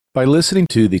By listening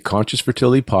to the Conscious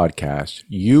Fertility Podcast,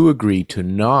 you agree to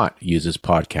not use this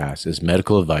podcast as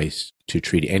medical advice to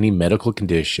treat any medical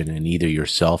condition in either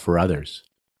yourself or others.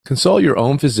 Consult your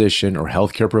own physician or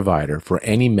healthcare provider for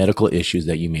any medical issues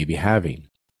that you may be having.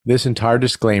 This entire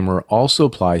disclaimer also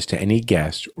applies to any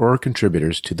guests or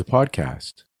contributors to the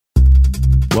podcast.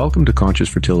 Welcome to Conscious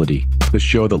Fertility, the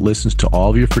show that listens to all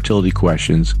of your fertility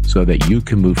questions so that you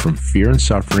can move from fear and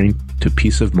suffering to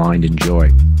peace of mind and joy.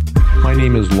 My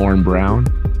name is Lauren Brown.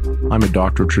 I'm a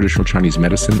doctor of traditional Chinese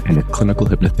medicine and a clinical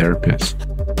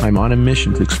hypnotherapist. I'm on a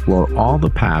mission to explore all the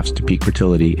paths to peak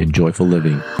fertility and joyful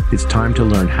living. It's time to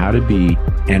learn how to be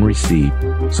and receive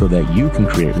so that you can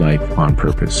create life on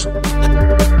purpose.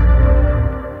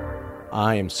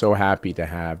 I am so happy to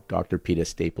have Dr. Peta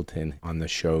Stapleton on the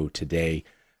show today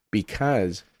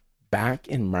because back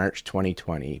in March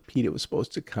 2020, Peta was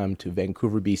supposed to come to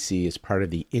Vancouver, BC as part of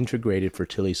the Integrated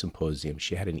Fertility Symposium.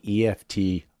 She had an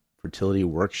EFT fertility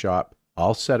workshop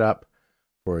all set up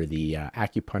for the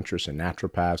acupuncturists and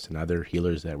naturopaths and other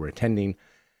healers that were attending.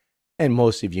 And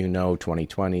most of you know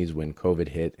 2020 is when COVID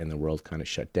hit and the world kind of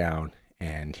shut down.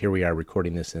 And here we are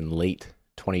recording this in late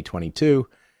 2022.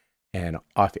 And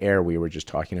off air, we were just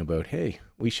talking about, hey,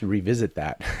 we should revisit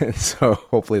that. And so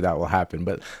hopefully that will happen.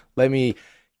 But let me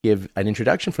give an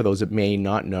introduction for those that may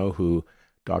not know who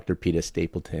Dr. Peta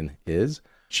Stapleton is.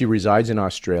 She resides in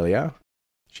Australia.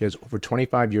 She has over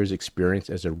 25 years experience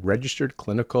as a registered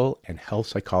clinical and health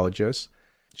psychologist.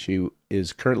 She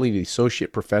is currently the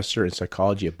associate professor in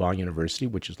psychology at Bond University,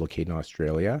 which is located in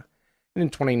Australia. And in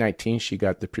 2019, she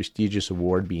got the prestigious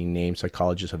award being named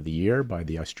Psychologist of the Year by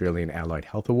the Australian Allied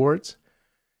Health Awards.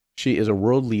 She is a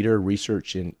world leader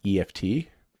research in EFT,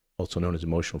 also known as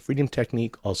emotional freedom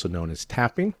technique, also known as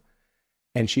tapping.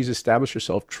 And she's established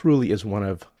herself truly as one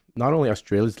of not only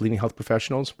Australia's leading health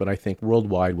professionals, but I think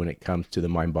worldwide when it comes to the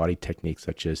mind-body techniques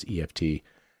such as EFT.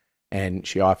 And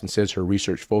she often says her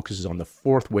research focuses on the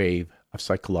fourth wave of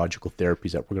psychological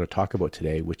therapies that we're going to talk about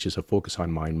today, which is a focus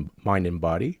on mind and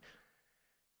body.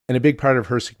 And a big part of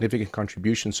her significant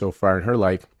contribution so far in her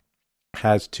life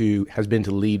has been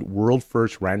to lead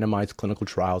world-first randomized clinical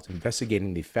trials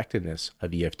investigating the effectiveness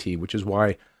of EFT, which is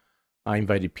why I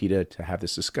invited Peta to have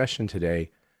this discussion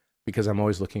today, because I'm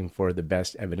always looking for the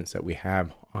best evidence that we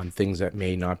have on things that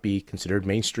may not be considered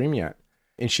mainstream yet.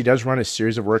 And she does run a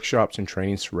series of workshops and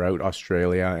trainings throughout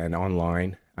Australia and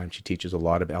online. She teaches a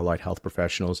lot of allied health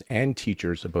professionals and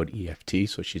teachers about EFT,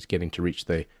 so she's getting to reach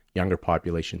the younger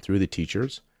population through the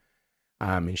teachers.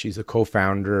 And she's the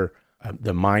co-founder of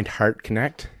the Mind Heart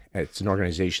Connect. It's an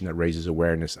organization that raises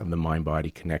awareness of the mind-body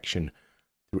connection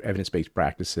through evidence-based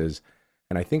practices.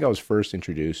 And I think I was first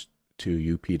introduced to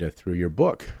you, Peta, through your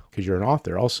book, because you're an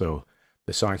author also,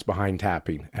 The Science Behind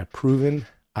Tapping, a proven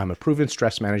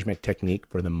stress management technique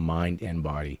for the mind and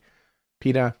body.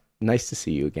 Peta, nice to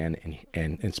see you again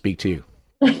and speak to you.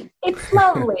 It's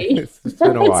lovely. It's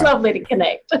been a while. It's lovely to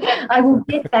connect. I will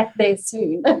get back there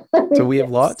soon. So we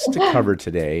have lots to cover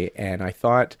today, and I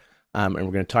thought, and we're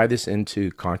going to tie this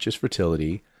into conscious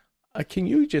fertility. Can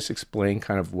you just explain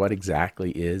kind of what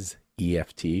exactly is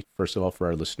EFT, first of all, for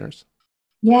our listeners?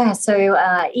 Yeah, so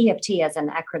EFT as an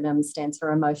acronym stands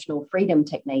for Emotional Freedom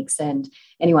Techniques, and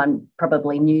anyone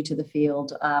probably new to the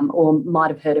field or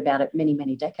might have heard about it many,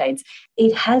 many decades.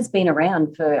 It has been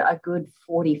around for a good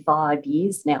 45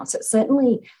 years now, so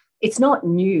certainly it's not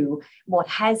new. What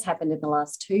has happened in the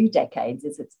last 2 decades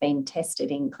is it's been tested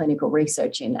in clinical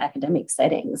research in academic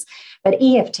settings. But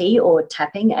EFT, or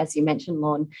tapping, as you mentioned,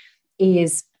 Lon,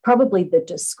 is probably the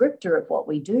descriptor of what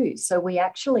we do. So we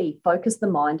actually focus the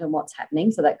mind on what's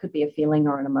happening. So that could be a feeling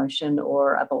or an emotion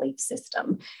or a belief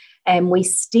system. And we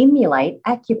stimulate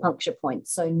acupuncture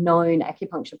points, so known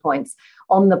acupuncture points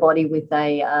on the body with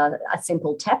a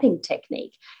simple tapping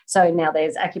technique. So now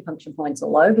there's acupuncture points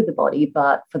all over the body,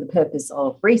 but for the purpose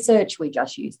of research, we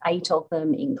just use 8 of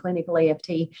them in clinical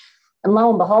EFT. And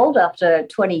lo and behold, after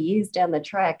 20 years down the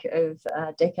track of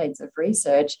decades of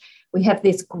research, we have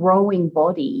this growing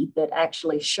body that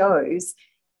actually shows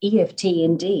EFT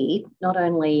indeed not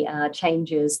only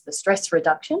changes the stress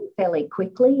reduction fairly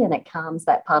quickly and it calms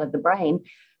that part of the brain,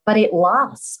 but it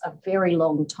lasts a very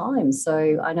long time.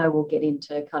 So I know we'll get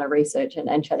into kind of research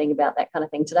and chatting about that kind of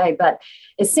thing today. But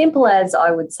as simple as I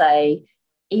would say,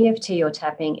 EFT or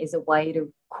tapping is a way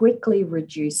to quickly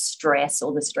reduce stress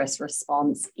or the stress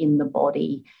response in the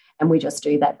body. And we just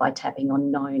do that by tapping on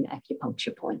known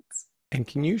acupuncture points. And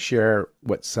can you share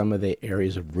what some of the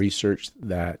areas of research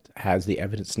that has the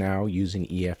evidence now using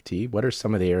EFT? What are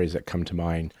some of the areas that come to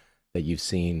mind that you've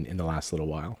seen in the last little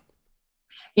while?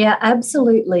 Yeah,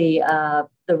 absolutely.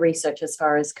 The research as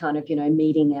far as kind of,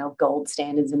 meeting our gold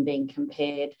standards and being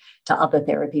compared to other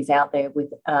therapies out there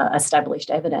with established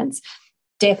evidence,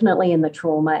 definitely in the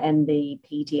trauma and the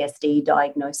PTSD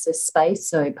diagnosis space,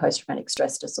 so post-traumatic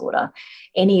stress disorder,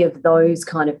 any of those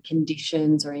kind of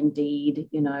conditions, or indeed,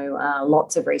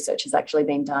 lots of research has actually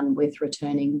been done with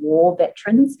returning war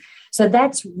veterans. So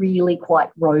that's really quite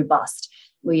robust.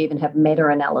 We even have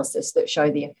meta-analysis that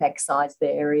show the effect size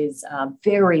there is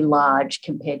very large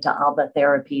compared to other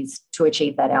therapies to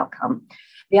achieve that outcome.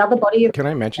 The other body of Can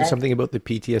I mention something about the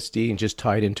PTSD and just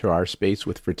tie it into our space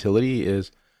with fertility is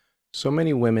so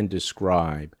many women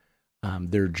describe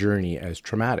their journey as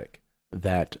traumatic,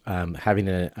 that having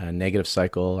a negative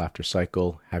cycle after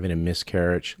cycle, having a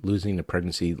miscarriage, losing the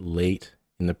pregnancy late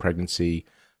in the pregnancy,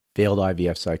 failed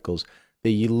IVF cycles,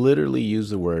 they literally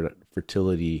use the word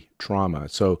fertility trauma.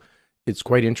 So it's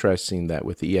quite interesting that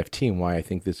with the EFT, and why I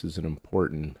think this is an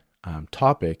important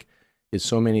topic, is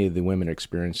so many of the women are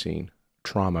experiencing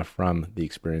trauma from the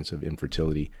experience of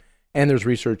infertility. And there's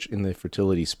research in the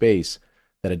fertility space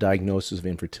that a diagnosis of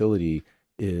infertility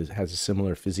has a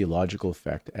similar physiological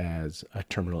effect as a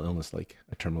terminal illness, like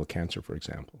a terminal cancer, for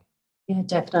example. Yeah,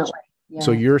 definitely. Yeah.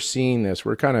 So you're seeing this.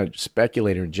 We're kind of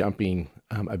speculating or jumping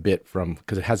a bit from,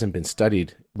 because it hasn't been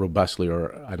studied robustly,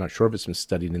 or I'm not sure if it's been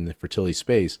studied in the fertility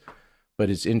space, but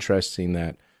it's interesting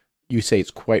that you say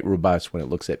it's quite robust when it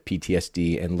looks at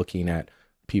PTSD and looking at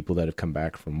people that have come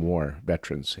back from war,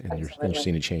 veterans, and you're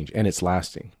seeing a change, and it's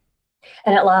lasting.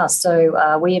 And it lasts.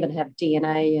 So we even have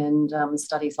DNA and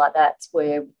studies like that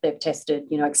where they've tested,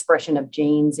 expression of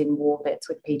genes in war vets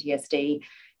with PTSD,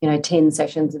 10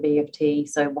 sessions of EFT,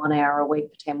 so 1 hour a week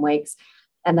for 10 weeks.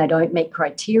 And they don't meet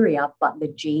criteria, but the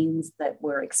genes that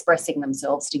were expressing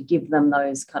themselves to give them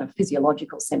those kind of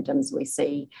physiological symptoms we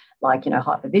see, like,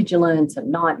 hypervigilance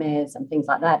and nightmares and things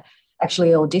like that,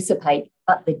 actually all dissipate,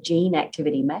 but the gene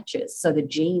activity matches. So the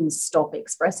genes stop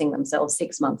expressing themselves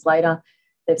 6 months later.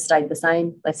 They've stayed the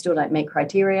same. They still don't meet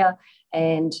criteria.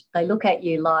 And they look at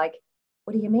you like,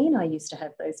 what do you mean I used to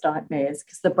have those nightmares?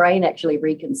 Because the brain actually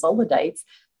reconsolidates,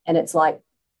 and it's like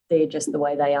they're just the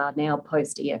way they are now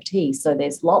post EFT. So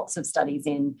there's lots of studies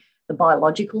in the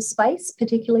biological space,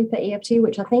 particularly for EFT,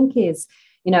 which I think is,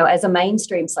 as a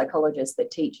mainstream psychologist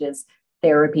that teaches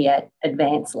therapy at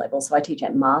advanced level, so I teach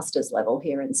at master's level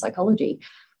here in psychology,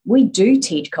 we do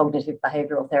teach cognitive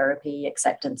behavioral therapy,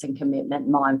 acceptance and commitment,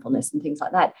 mindfulness, and things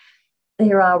like that.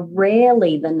 There are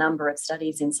rarely the number of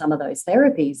studies in some of those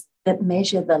therapies that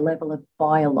measure the level of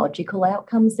biological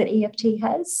outcomes that EFT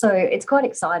has. So it's quite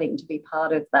exciting to be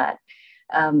part of that.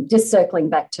 Just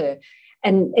circling back to,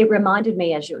 and it reminded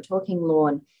me as you were talking,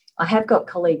 Lorne, I have got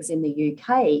colleagues in the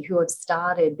UK who have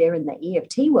started, they're in the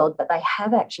EFT world, but they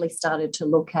have actually started to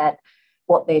look at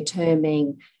what they're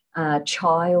terming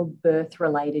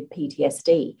childbirth-related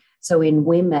PTSD. So in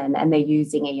women, and they're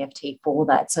using EFT for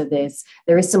that. So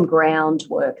there is some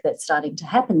groundwork that's starting to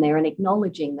happen there, and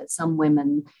acknowledging that some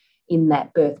women in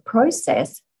that birth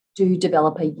process do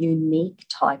develop a unique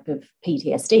type of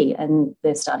PTSD, and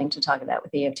they're starting to target that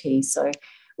with EFT. So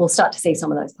we'll start to see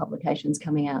some of those publications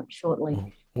coming out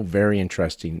shortly. Well, very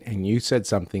interesting. And you said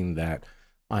something that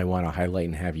I want to highlight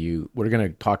and have you, we're going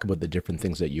to talk about the different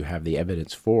things that you have the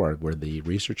evidence for, where the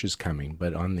research is coming,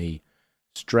 but on the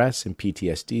stress and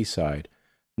PTSD side,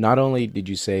 not only did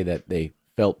you say that they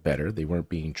felt better, they weren't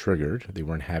being triggered, they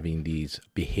weren't having these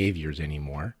behaviors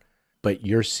anymore, but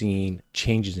you're seeing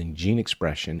changes in gene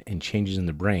expression and changes in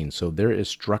the brain. So there is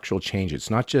structural change. It's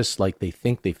not just like they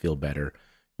think they feel better,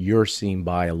 you're seeing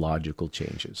biological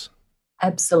changes.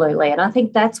 Absolutely. And I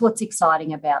think that's what's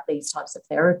exciting about these types of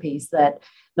therapies, that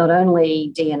not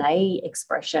only DNA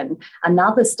expression,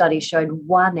 another study showed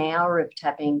 1 hour of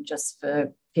tapping just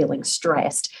for feeling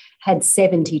stressed had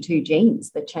 72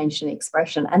 genes that changed in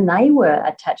expression, and they were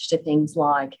attached to things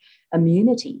like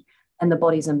immunity and the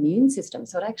body's immune system.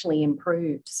 So it actually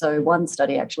improved. So one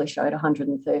study actually showed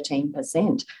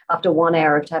 113% after 1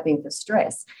 hour of tapping for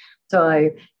stress. So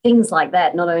things like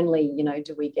that, not only,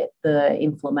 do we get the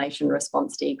inflammation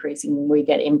response decreasing, we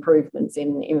get improvements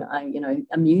in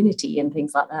immunity and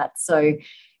things like that. So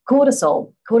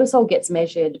cortisol gets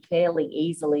measured fairly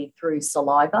easily through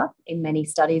saliva in many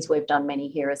studies. We've done many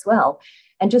here as well.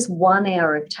 And just 1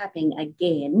 hour of tapping,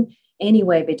 again,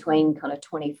 anywhere between kind of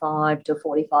 25 to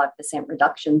 45%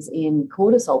 reductions in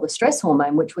cortisol, the stress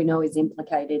hormone, which we know is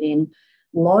implicated in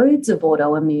loads of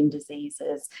autoimmune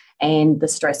diseases and the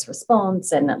stress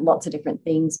response and lots of different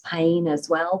things, pain as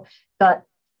well. But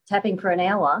tapping for an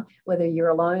hour, whether you're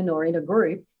alone or in a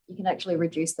group, you can actually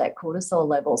reduce that cortisol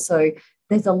level. So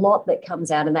there's a lot that comes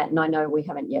out of that. And I know we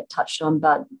haven't yet touched on,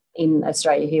 but in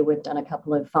Australia here, we've done a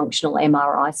couple of functional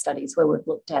MRI studies where we've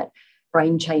looked at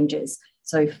brain changes.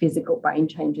 So physical brain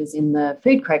changes in the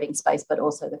food craving space, but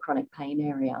also the chronic pain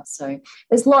area. So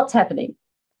there's lots happening.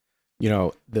 You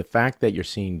know, the fact that you're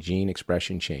seeing gene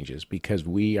expression changes, because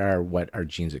we are what our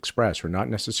genes express. We're not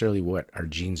necessarily what our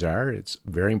genes are. It's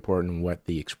very important what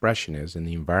the expression is, and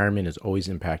the environment is always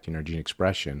impacting our gene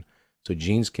expression. So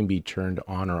genes can be turned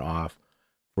on or off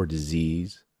for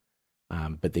disease,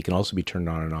 but they can also be turned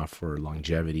on and off for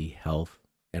longevity, health,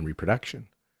 and reproduction.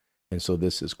 And so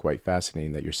this is quite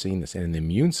fascinating that you're seeing this. And in the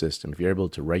immune system, if you're able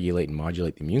to regulate and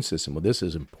modulate the immune system, well, this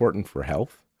is important for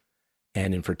health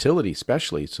and in fertility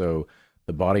especially. So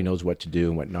the body knows what to do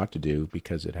and what not to do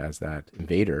because it has that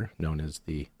invader known as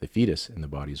the fetus in the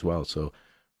body as well. So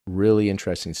really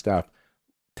interesting stuff.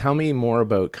 Tell me more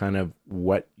about kind of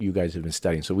what you guys have been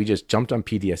studying. So we just jumped on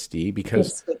PTSD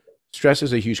because stress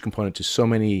is a huge component to so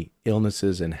many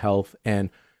illnesses and health. And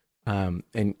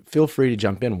feel free to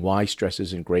jump in why stress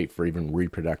isn't great for even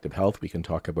reproductive health. We can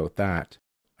talk about that.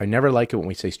 I never like it when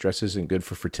we say stress isn't good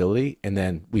for fertility and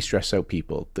then we stress out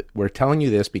people. We're telling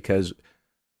you this because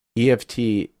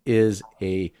EFT is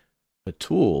a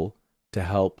tool to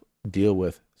help deal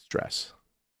with stress.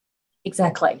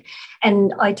 Exactly.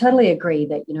 And I totally agree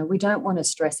that, we don't want to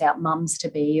stress out mums to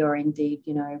be, or indeed,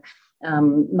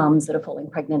 mums that are falling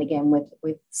pregnant again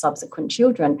with subsequent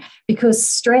children, because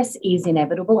stress is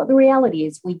inevitable. The reality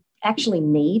is we actually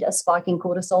need a spike in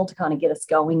cortisol to kind of get us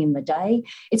going in the day.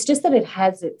 It's just that it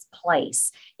has its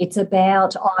place. It's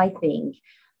about, I think,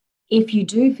 if you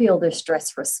do feel the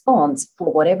stress response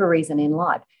for whatever reason in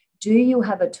life, do you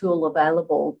have a tool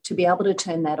available to be able to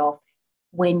turn that off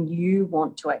when you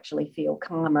want to actually feel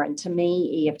calmer? And to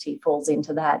me, EFT falls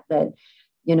into that,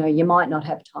 you might not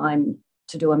have time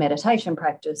to do a meditation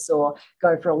practice or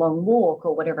go for a long walk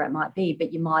or whatever it might be,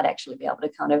 but you might actually be able to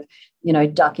kind of,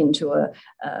 duck into a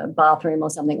bathroom or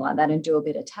something like that and do a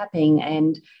bit of tapping.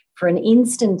 And for an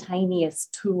instantaneous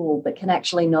tool that can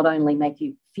actually not only make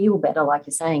you feel better, like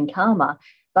you're saying, calmer,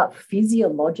 but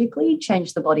physiologically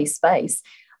change the body space,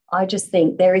 I just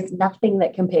think there is nothing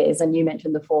that compares. And you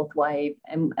mentioned the fourth wave,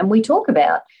 and we talk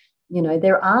about,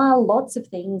 there are lots of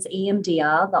things.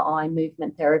 EMDR, the eye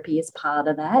movement therapy, is part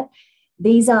of that.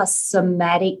 These are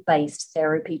somatic-based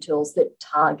therapy tools that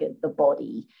target the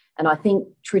body. And I think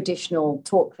traditional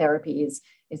talk therapy is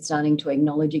starting to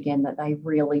acknowledge again that they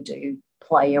really do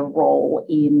play a role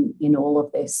in all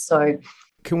of this. So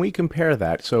can we compare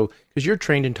that? So, because you're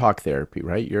trained in talk therapy,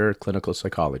 right? You're a clinical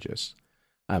psychologist.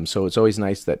 So it's always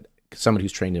nice that somebody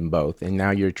who's trained in both, and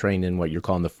now you're trained in what you're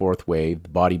calling the fourth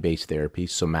wave, body-based therapy,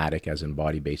 somatic as in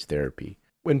body-based therapy.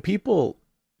 When people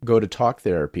go to talk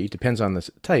therapy, depends on the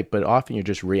type, but often you're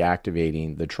just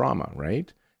reactivating the trauma,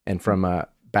 right? And from a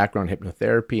background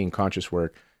hypnotherapy and conscious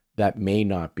work, that may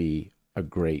not be a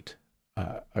great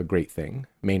thing.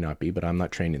 May not be, but I'm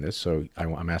not trained in this, so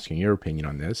I'm asking your opinion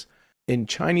on this. In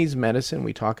Chinese medicine,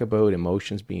 we talk about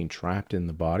emotions being trapped in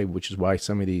the body, which is why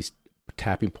some of these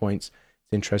tapping points,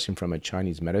 it's interesting from a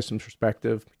Chinese medicine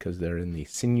perspective because they're in the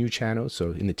sinew channel,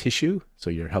 so in the tissue, so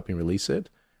you're helping release it.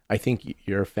 I think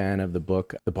you're a fan of the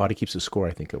book, The Body Keeps the Score,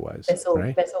 I think it was. Bessel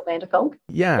van der Kolk.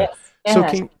 Yeah. Yes. So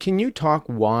Yeah. can you talk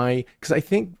why, because I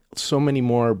think so many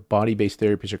more body-based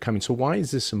therapies are coming. So why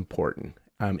is this important?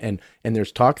 And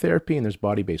there's talk therapy and there's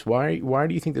body-based. Why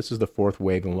do you think this is the fourth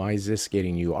wave, and why is this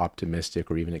getting you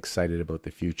optimistic or even excited about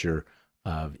the future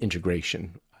of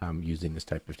integration using this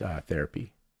type of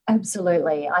therapy?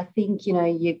 Absolutely. I think,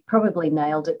 you probably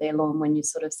nailed it there, Lorne, when you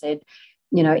sort of said,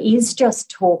 is just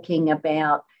talking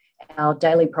about our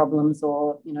daily problems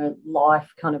or,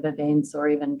 life kind of events or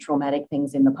even traumatic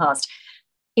things in the past.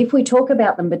 If we talk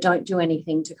about them but don't do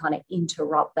anything to kind of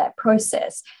interrupt that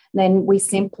process, then we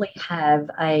simply have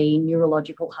a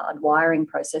neurological hardwiring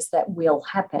process that will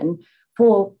happen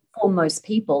for most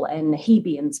people. And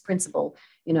Hebbian's principle,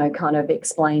 kind of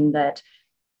explained that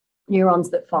neurons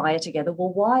that fire together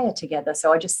will wire together.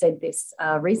 So I just said this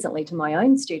recently to my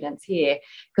own students here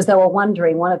because they were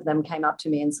wondering. One of them came up to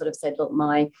me and sort of said, look,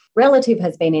 my relative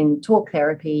has been in talk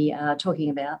therapy talking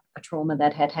about a trauma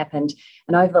that had happened.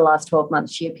 And over the last 12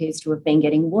 months, she appears to have been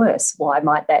getting worse. Why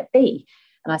might that be?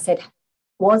 And I said,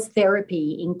 was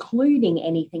therapy including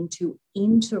anything to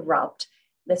interrupt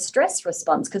the stress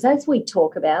response? Because as we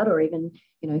talk about or even,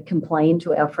 complain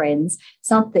to our friends,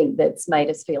 something that's made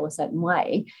us feel a certain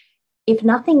way, if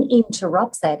nothing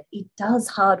interrupts that, it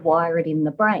does hardwire it in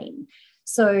the brain.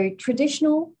 So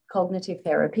traditional cognitive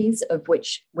therapies, of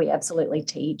which we absolutely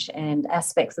teach, and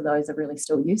aspects of those are really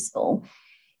still useful,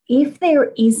 if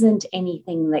there isn't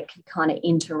anything that can kind of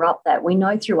interrupt that, we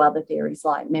know through other theories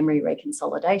like memory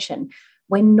reconsolidation,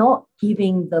 we're not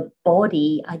giving the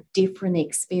body a different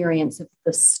experience of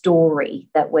the story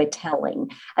that we're telling.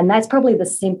 And that's probably the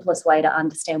simplest way to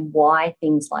understand why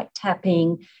things like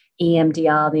tapping,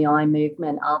 EMDR, the eye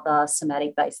movement, other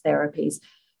somatic-based therapies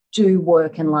do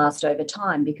work and last over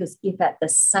time. Because if at the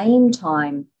same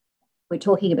time we're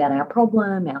talking about our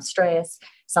problem, our stress,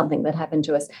 something that happened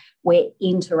to us, we're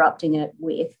interrupting it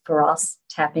with, for us,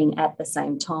 tapping at the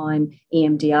same time.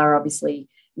 EMDR obviously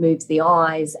moves the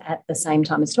eyes at the same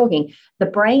time as talking. The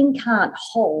brain can't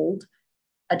hold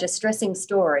a distressing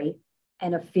story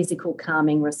and a physical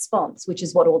calming response, which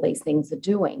is what all these things are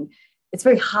doing. It's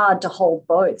very hard to hold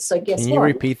both. So guess what? Can you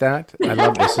repeat that? I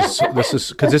love this. This is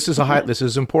because this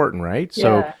is important, right?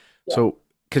 Yeah. So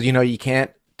because you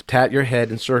can't pat your head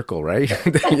and circle, right?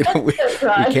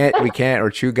 Right. we can't, or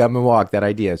chew gum and walk, that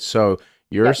idea. So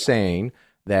you're saying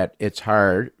that it's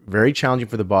hard, very challenging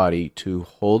for the body to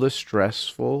hold a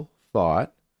stressful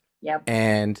thought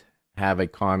and have a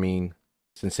calming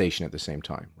sensation at the same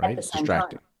time, right? At the It's same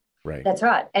distracting. time. Right. That's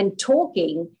right. And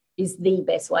talking is the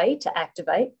best way to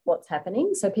activate what's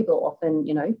happening. So people often,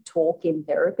 talk in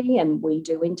therapy, and we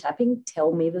do in tapping.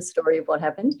 Tell me the story of what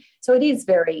happened. So it is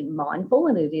very mindful,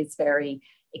 and it is very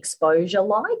exposure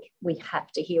like. We have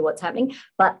to hear what's happening,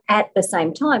 but at the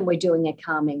same time we're doing a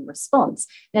calming response.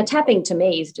 Now tapping to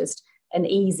me is just an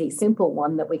easy, simple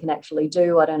one that we can actually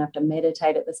do. I don't have to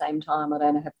meditate at the same time. I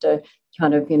don't have to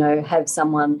kind of have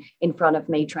someone in front of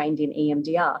me trained in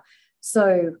EMDR.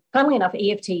 So funnily enough,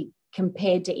 EFT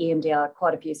compared to EMDR,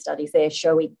 quite a few studies there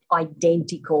show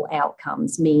identical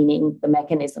outcomes, meaning the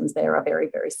mechanisms there are very,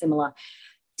 very similar.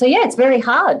 So yeah, it's very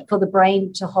hard for the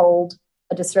brain to hold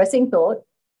a distressing thought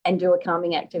and do a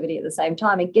calming activity at the same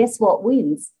time. And guess what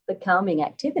wins? The calming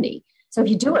activity. So if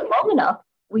you do it long enough,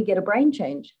 we get a brain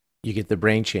change. You get the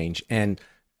brain change. And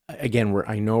again,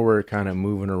 I know we're kind of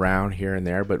moving around here and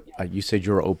there, but you said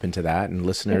you're open to that, and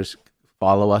listeners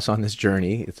follow us on this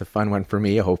journey. It's a fun one for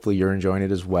me. Hopefully you're enjoying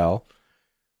it as well.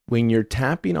 When you're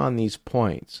tapping on these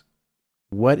points,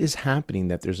 what is happening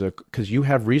that because you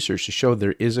have research to show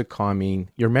there is a calming,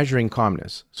 you're measuring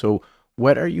calmness. So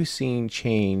what are you seeing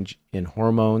change in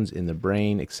hormones, in the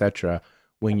brain, etc.,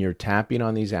 when you're tapping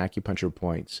on these acupuncture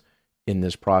points in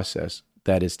this process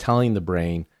that is telling the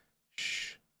brain,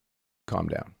 shh, calm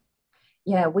down?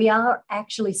 Yeah, we are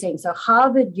actually seeing. So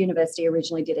Harvard University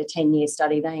originally did a 10-year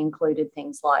study. They included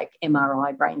things like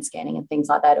MRI, brain scanning, and things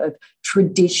like that of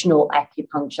traditional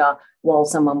acupuncture while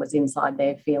someone was inside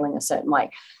there feeling a certain way.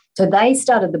 So they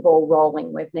started the ball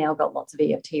rolling. We've now got lots of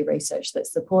EFT research that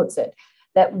supports it,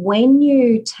 that when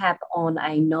you tap on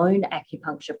a known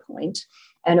acupuncture point,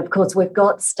 and of course we've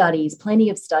got studies, plenty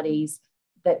of studies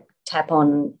that tap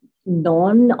on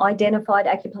non-identified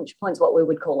acupuncture points, what we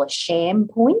would call a sham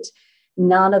point.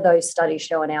 None of those studies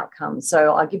show an outcome.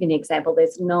 So I'll give you an example.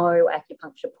 There's no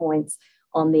acupuncture points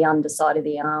on the underside of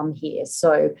the arm here.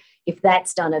 So if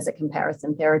that's done as a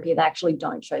comparison therapy, they actually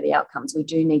don't show the outcomes. We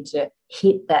do need to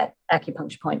hit that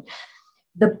acupuncture point.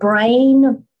 The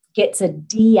brain gets a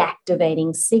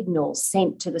deactivating signal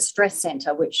sent to the stress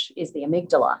center, which is the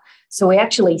amygdala. So we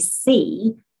actually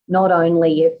see, not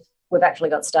only if we've actually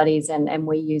got studies, and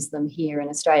we use them here in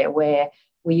Australia, where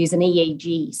we use an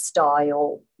EEG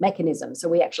style mechanism. So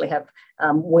we actually have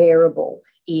wearable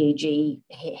EEG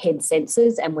head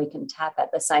sensors, and we can tap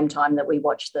at the same time that we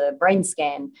watch the brain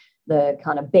scan, the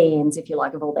kind of bands, if you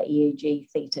like, of all the EEG,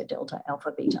 theta, delta,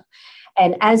 alpha, beta.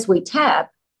 And as we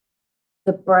tap,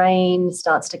 the brain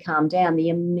starts to calm down. The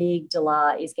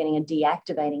amygdala is getting a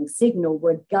deactivating signal,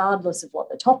 regardless of what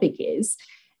the topic is.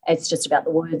 It's just about the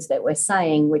words that we're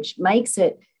saying, which makes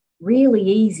it really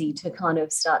easy to kind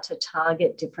of start to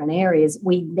target different areas.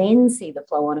 We then see the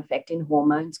flow-on effect in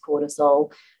hormones,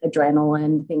 cortisol,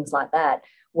 adrenaline, things like that,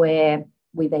 where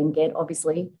we then get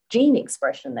obviously gene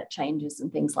expression that changes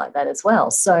and things like that as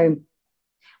well. So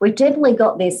we've definitely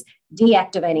got this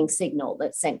deactivating signal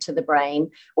that's sent to the brain,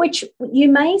 which you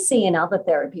may see in other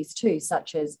therapies too,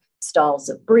 such as styles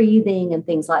of breathing and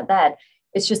things like that.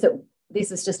 It's just that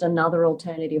this is just another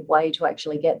alternative way to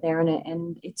actually get there,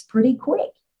 and it's pretty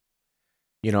quick.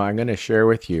 I'm going to share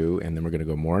with you, and then we're going to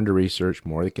go more into research,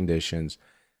 more of the conditions,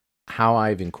 how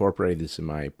I've incorporated this in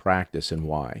my practice and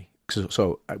why.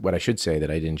 So what I should say that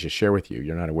I didn't just share with you,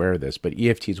 you're not aware of this, but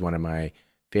EFT is one of my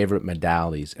favorite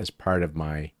modalities as part of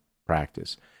my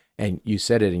practice. And you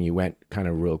said it and you went kind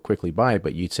of real quickly by it,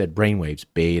 but you said brainwaves,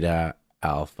 beta,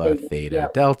 alpha, theta,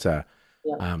 delta.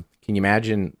 Can you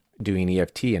imagine doing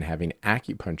EFT and having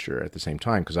acupuncture at the same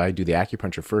time? Because I do the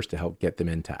acupuncture first to help get them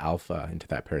into alpha, into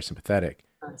that parasympathetic.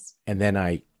 Nice. And then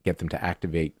I get them to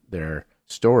activate their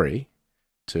story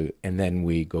and then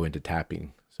we go into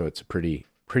tapping. So it's a pretty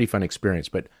fun experience.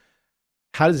 But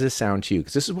how does this sound to you?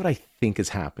 Because this is what I think is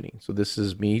happening. So this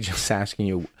is me just asking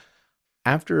you,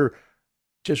 after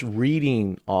just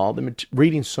reading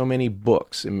reading so many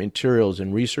books and materials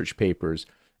and research papers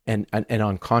and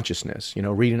on consciousness,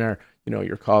 reading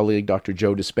your colleague, Dr.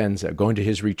 Joe Dispenza, going to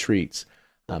his retreats,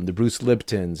 the Bruce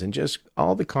Liptons, and just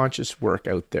all the conscious work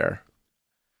out there.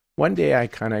 One day I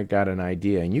kind of got an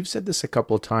idea, and you've said this a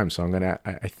couple of times, so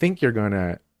I think you're going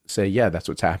to say, yeah, that's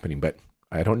what's happening, but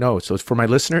I don't know. So for my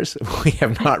listeners, we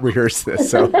have not rehearsed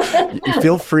this. So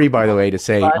feel free, by the way, to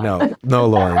say, no,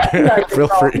 Lauren, feel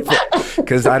free,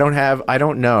 because I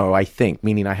don't know, I think,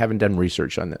 meaning I haven't done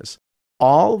research on this.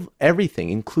 Everything,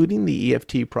 including the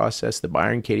EFT process, the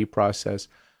Byron Katie process,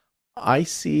 I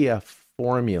see a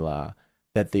formula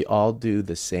that they all do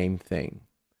the same thing.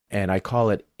 And I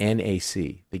call it NAC.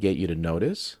 They get you to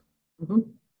notice. Mm-hmm.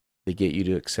 They get you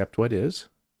to accept what is,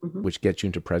 mm-hmm. which gets you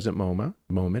into present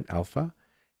moment, alpha.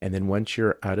 And then once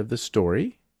you're out of the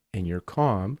story and you're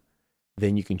calm,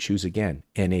 then you can choose again.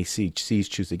 NAC, C's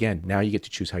choose again. Now you get to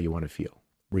choose how you want to feel.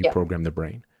 Reprogram the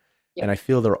brain. Yep. And I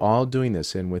feel they're all doing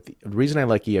this. And the reason I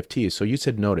like EFT is, so you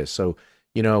said notice. So,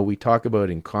 we talk about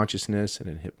in consciousness and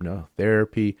in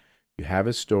hypnotherapy, you have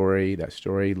a story. That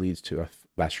story leads to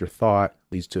that's your thought,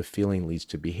 leads to a feeling, leads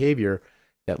to behavior,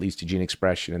 that leads to gene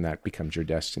expression, and that becomes your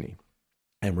destiny.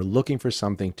 And we're looking for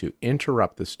something to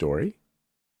interrupt the story,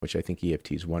 which I think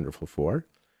EFT is wonderful for.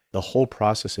 The whole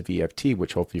process of EFT,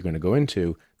 which hopefully you're going to go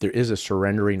into, there is a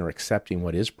surrendering or accepting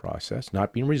what is processed,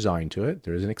 not being resigned to it.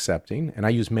 There is an accepting. And I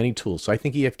use many tools. So I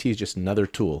think EFT is just another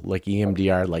tool, like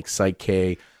EMDR, like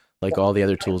Psych-K, like all the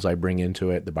other tools I bring into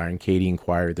it, the Byron Katie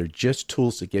Inquiry. They're just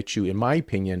tools to get you, in my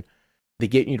opinion, they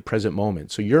get you to present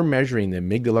moment. So you're measuring the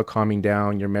amygdala calming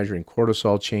down, you're measuring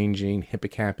cortisol changing,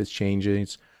 hippocampus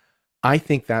changes. I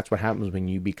think that's what happens when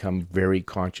you become very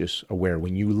conscious aware.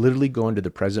 When you literally go into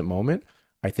the present moment,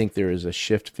 I think there is a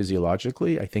shift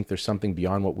physiologically. I think there's something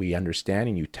beyond what we understand,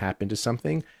 and you tap into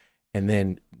something, and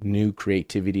then new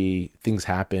creativity, things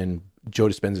happen. Joe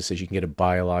Dispenza says you can get a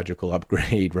biological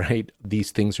upgrade, right? These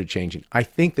things are changing. I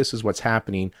think this is what's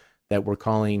happening, that we're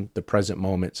calling the present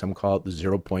moment. Some call it the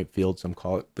 0 point field, some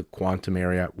call it the quantum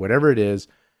area, whatever it is.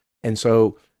 And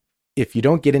so if you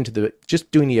don't get into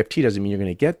just doing EFT doesn't mean you're going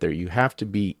to get there. You have to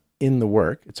be in the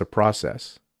work. It's a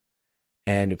process.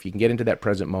 And if you can get into that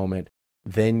present moment,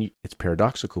 then it's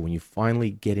paradoxical. When you finally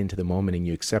get into the moment and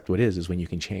you accept what is when you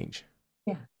can change.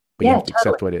 Yeah. But you have to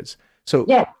accept what is. So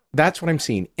that's what I'm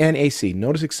seeing. NAC,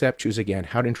 notice, accept, choose again,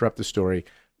 how to interrupt the story.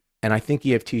 And I think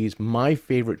EFT is my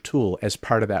favorite tool as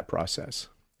part of that process.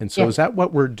 And so is that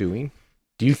what we're doing,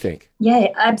 do you think? Yeah,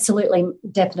 absolutely,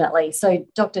 definitely. So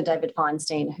Dr. David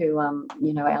Feinstein, who,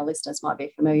 our listeners might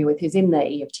be familiar with, who's in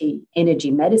the EFT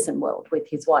energy medicine world with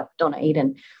his wife, Donna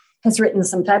Eden, has written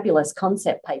some fabulous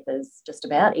concept papers just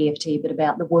about EFT, but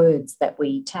about the words that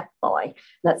we tap by.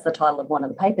 That's the title of one of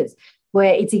the papers,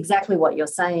 where it's exactly what you're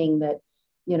saying, that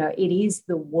it is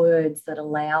the words that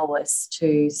allow us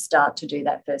to start to do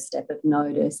that first step of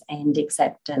notice and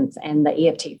acceptance. And the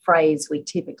EFT phrase we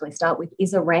typically start with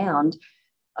is around,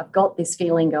 I've got this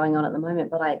feeling going on at the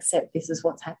moment, but I accept this is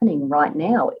what's happening right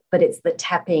now. But it's the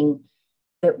tapping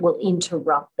that will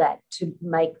interrupt that to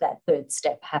make that third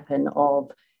step happen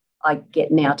of, I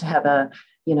get now to have a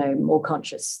more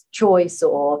conscious choice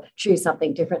or choose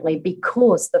something differently,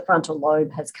 because the frontal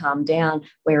lobe has calmed down.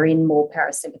 We're in more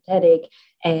parasympathetic,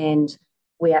 and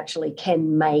we actually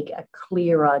can make a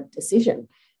clearer decision,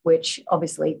 which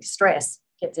obviously stress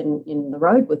gets in the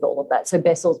road with all of that. So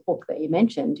Bessel's book that you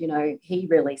mentioned, he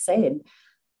really said,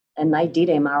 and they did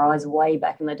MRIs way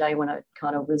back in the day when it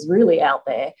kind of was really out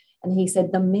there. And he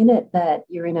said, the minute that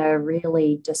you're in a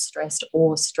really distressed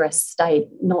or stressed state,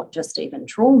 not just even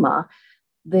trauma,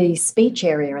 the speech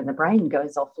area in the brain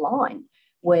goes offline,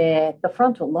 where the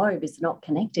frontal lobe is not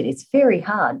connected. It's very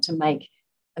hard to make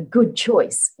a good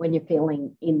choice when you're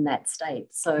feeling in that state.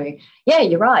 So, yeah,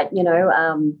 you're right.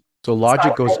 So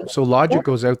logic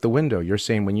goes out the window. You're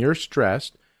saying when you're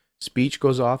stressed, speech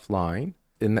goes offline,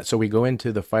 and so we go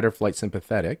into the fight or flight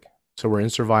sympathetic. So we're in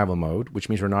survival mode, which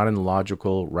means we're not in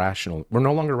logical, rational. We're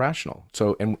no longer rational.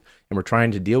 So and we're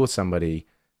trying to deal with somebody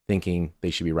thinking they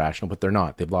should be rational, but they're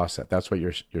not. They've lost that. That's what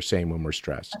you're saying when we're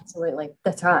stressed. Absolutely,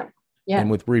 that's right. Yeah.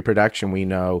 And with reproduction, we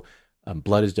know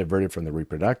blood is diverted from the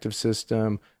reproductive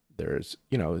system. There's,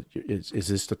 is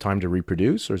this the time to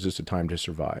reproduce, or is this the time to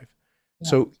survive? Yeah.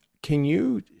 So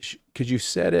because you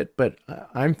said it, but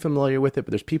I'm familiar with it,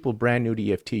 but there's people brand new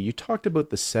to EFT. You talked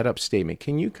about the setup statement.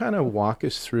 Can you kind of walk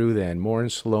us through then, more in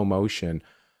slow motion,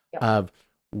 of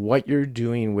what you're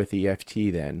doing with EFT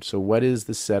then. So what is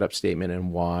the setup statement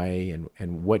and why,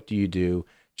 and what do you do,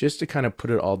 just to kind of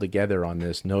put it all together on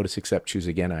this notice, accept, choose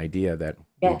again idea that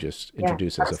you Yeah, just yeah,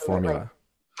 introduced as a absolutely. formula.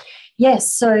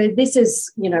 Yes, so this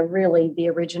is, really the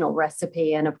original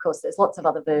recipe. And of course, there's lots of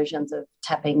other versions of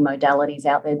tapping modalities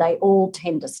out there. They all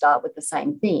tend to start with the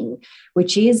same thing,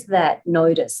 which is that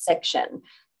notice section.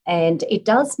 And it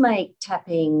does make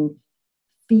tapping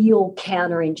feel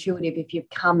counterintuitive if you've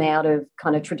come out of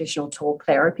kind of traditional talk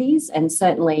therapies, and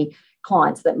certainly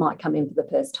clients that might come in for the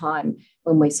first time,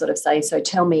 when we sort of say, so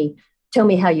tell me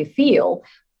how you feel.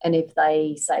 And if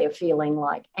they say a feeling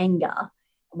like anger,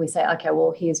 and we say, okay,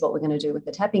 well, here's what we're going to do with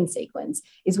the tapping sequence,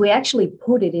 is we actually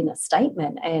put it in a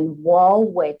statement. And while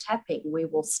we're tapping, we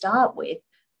will start with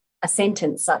a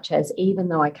sentence such as, even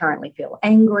though I currently feel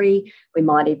angry, we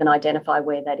might even identify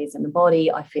where that is in the body.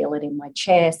 I feel it in my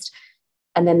chest.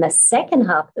 And then the second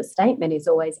half of the statement is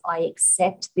always, I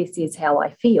accept this is how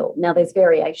I feel. Now, there's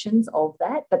variations of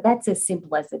that, but that's as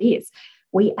simple as it is.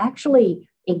 We actually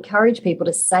encourage people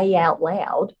to say out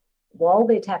loud while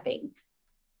they're tapping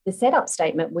the setup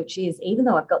statement, which is, even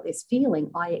though I've got this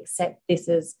feeling, I accept this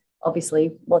is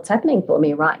obviously what's happening for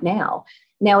me right now.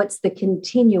 Now, it's the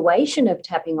continuation of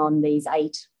tapping on these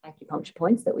 8 acupuncture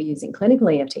points that we use in clinical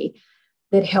EFT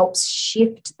that helps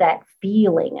shift that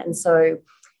feeling. And so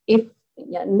if,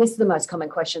 and this is the most common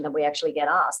question that we actually get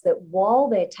asked, that while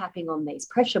they're tapping on these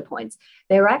pressure points,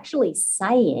 they're actually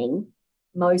saying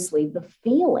mostly the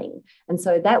feeling. And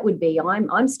so that would be,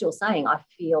 I'm still saying I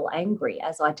feel angry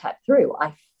as I tap through.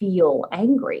 I feel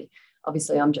angry.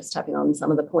 Obviously, I'm just tapping on some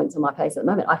of the points on my face at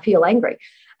the moment. I feel angry.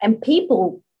 And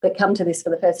people that come to this for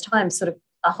the first time sort of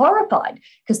are horrified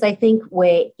because they think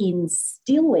we're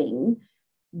instilling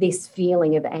this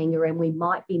feeling of anger, and we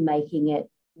might be making it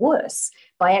worse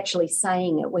by actually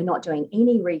saying it. We're not doing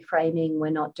any reframing, we're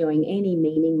not doing any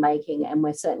meaning making, and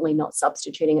we're certainly not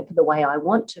substituting it for the way I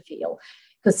want to feel.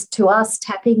 Because to us,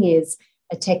 tapping is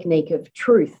a technique of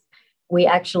truth. We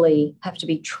actually have to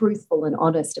be truthful and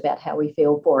honest about how we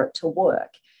feel for it to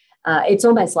work. It's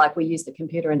almost like, we use the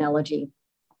computer analogy.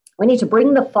 We need to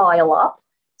bring the file up,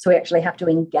 so we actually have to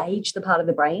engage the part of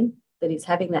the brain that is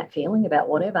having that feeling about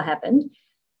whatever happened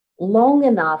long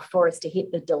enough for us to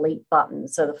hit the delete button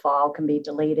so the file can be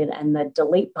deleted. And the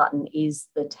delete button is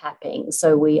the tapping.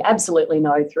 So we absolutely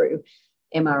know through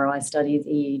MRI studies,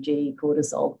 EEG,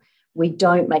 cortisol, we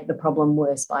don't make the problem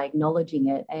worse by acknowledging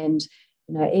it. And,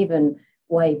 even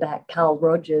way back, Carl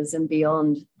Rogers and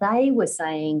beyond, they were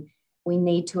saying we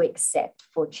need to accept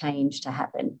for change to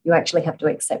happen. You actually have to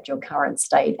accept your current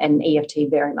state. And EFT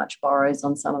very much borrows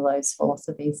on some of those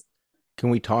philosophies. Can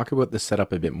we talk about the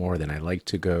setup a bit more? Then I'd like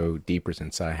to go deeper,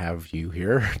 since I have you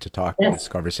here to talk this Yes.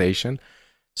 conversation.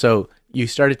 So you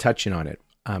started touching on it.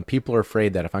 People are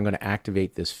afraid that if I'm going to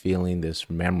activate this feeling, this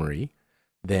memory,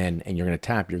 then, and you're going to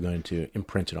tap, you're going to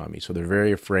imprint it on me. So they're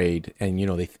very afraid. And,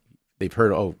 they've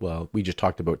heard, oh, well, we just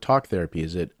talked about talk therapy.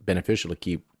 Is it beneficial to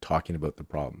keep talking about the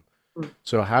problem?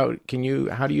 So how do you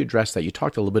address that? You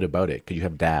talked a little bit about it because you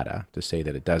have data to say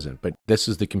that it doesn't, but this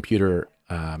is the computer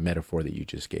metaphor that you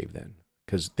just gave then.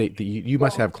 Because you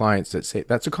must have clients that say,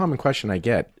 that's a common question I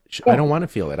get. I don't want to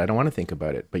feel it. I don't want to think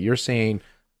about it. But you're saying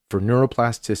for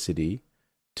neuroplasticity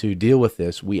to deal with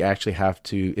this, we actually have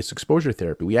to, it's exposure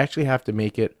therapy. We actually have to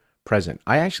make it present.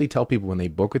 I actually tell people when they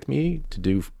book with me to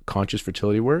do conscious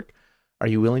fertility work, are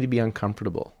you willing to be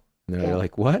uncomfortable? And they're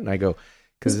like, what? And I go,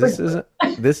 because this isn't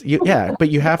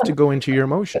but you have to go into your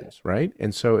emotions, right?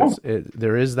 And so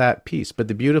there is that piece. But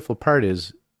the beautiful part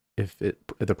is, if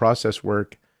the process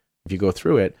work, if you go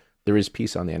through it, there is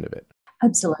peace on the end of it.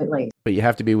 Absolutely. But you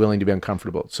have to be willing to be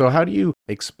uncomfortable. So how do you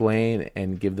explain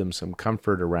and give them some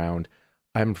comfort around,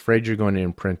 I'm afraid you're going to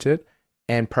imprint it?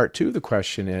 And part 2 of the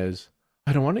question is,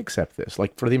 I don't want to accept this.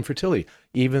 Like for the infertility,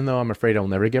 even though I'm afraid I'll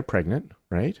never get pregnant,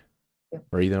 right?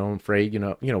 Or even though I'm afraid,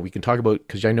 we can talk about,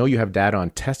 because I know you have data on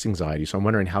test anxiety. So I'm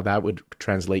wondering how that would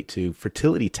translate to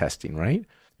fertility testing, right?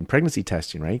 And pregnancy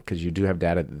testing, right? Because you do have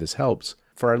data that this helps.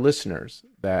 For our listeners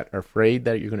that are afraid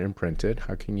that you're going to imprint it,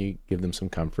 how can you give them some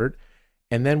comfort?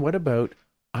 And then what about,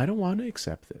 I don't want to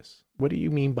accept this. What do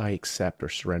you mean by accept or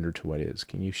surrender to what is?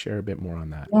 Can you share a bit more on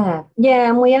that? Yeah.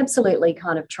 And we absolutely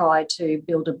kind of try to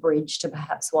build a bridge to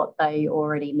perhaps what they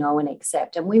already know and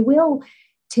accept. And we will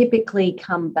typically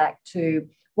come back to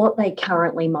what they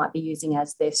currently might be using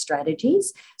as their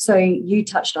strategies. So you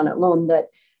touched on it, Lon, that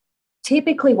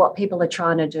typically what people are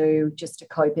trying to do just to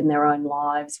cope in their own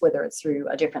lives, whether it's through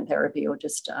a different therapy or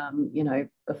just,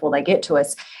 before they get to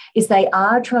us, is they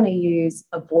are trying to use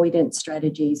avoidance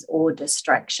strategies or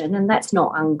distraction. And that's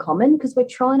not uncommon because we're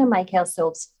trying to make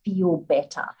ourselves feel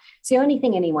better. It's the only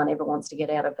thing anyone ever wants to get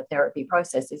out of a therapy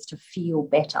process is to feel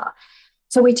better.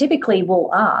 So we typically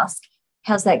will ask,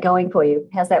 how's that going for you?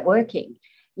 How's that working?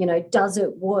 Does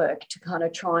it work to kind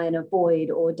of try and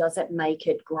avoid, or does it make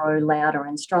it grow louder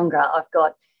and stronger? I've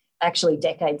got actually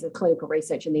decades of clinical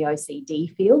research in the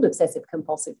OCD field, obsessive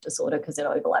compulsive disorder, because it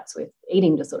overlaps with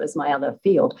eating disorders, my other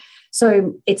field.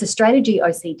 So it's a strategy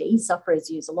OCD sufferers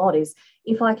use a lot, is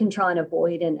if I can try and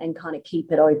avoid and kind of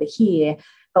keep it over here.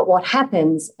 But what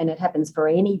happens, and it happens for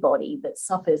anybody that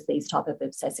suffers these type of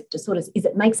obsessive disorders, is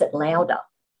it makes it louder.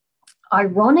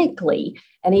 Ironically,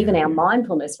 and even our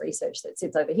mindfulness research that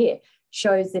sits over here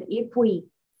shows that if we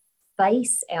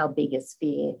face our biggest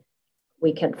fear,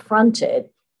 we confront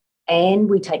it, and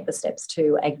we take the steps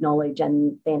to acknowledge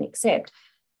and then accept,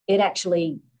 it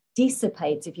actually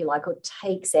dissipates, if you like, or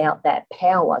takes out that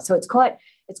power. So it's quite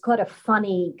a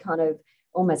funny kind of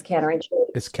almost counterintuitive.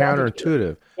 It's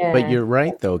counterintuitive, yeah. But you're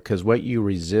right though, because what you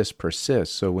resist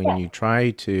persists. So when you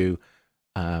try to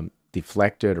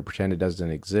deflect it or pretend it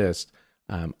doesn't exist,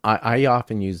 I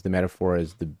often use the metaphor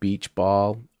as the beach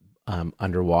ball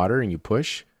underwater, and you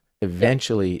push.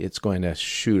 Eventually, it's going to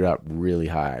shoot up really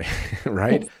high,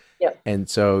 right? Yep. And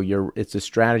so it's a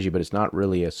strategy, but it's not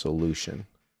really a solution.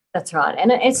 That's right,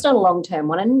 and it's not a long-term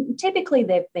one. And typically,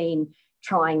 they've been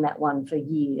trying that one for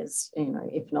years,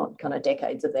 if not kind of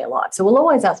decades of their life. So we'll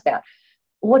always ask about,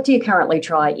 what do you currently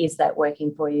try? Is that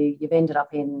working for you? You've ended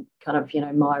up in kind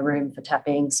of, my room for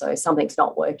tapping, so something's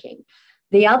not working.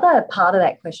 The other part of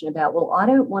that question about, well, I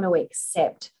don't want to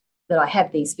accept that I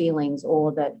have these feelings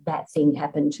or that thing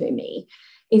happened to me,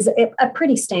 is a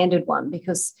pretty standard one,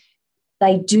 because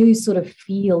they do sort of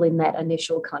feel in that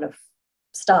initial kind of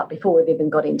start before we've even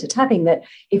got into tapping that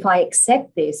if I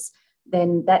accept this,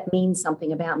 then that means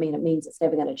something about me, and it means it's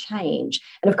never going to change.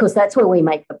 And of course, that's where we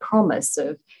make the promise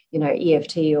of,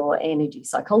 EFT or energy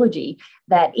psychology,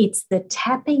 that it's the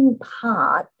tapping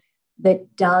part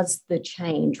that does the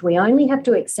change. We only have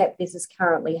to accept this is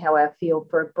currently how I feel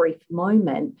for a brief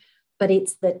moment, but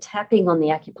it's the tapping on the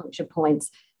acupuncture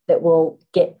points that will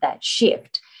get that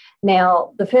shift.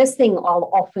 Now, the first thing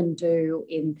I'll often do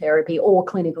in therapy or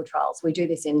clinical trials, we do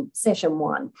this in session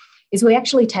 1, is we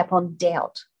actually tap on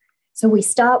doubt. So we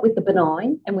start with the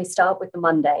benign and we start with the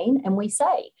mundane, and we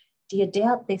say, do you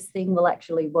doubt this thing will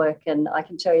actually work? And I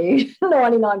can tell you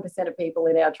 99% of people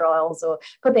in our trials or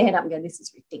put their hand up and go, this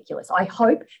is ridiculous. They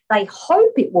hope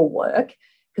it will work,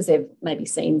 because they've maybe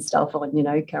seen stuff on,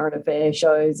 current affair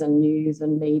shows and news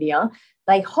and media.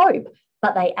 They hope,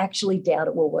 but they actually doubt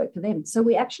it will work for them. So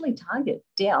we actually target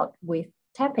doubt with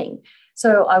tapping.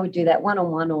 So I would do that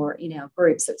one-on-one or in our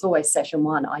groups. It's always session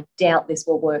 1. I doubt this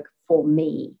will work for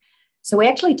me. So we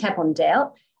actually tap on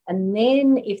doubt. And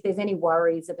then if there's any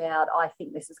worries about, I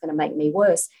think this is going to make me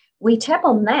worse, we tap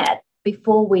on that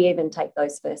before we even take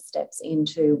those first steps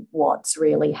into what's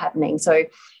really happening. So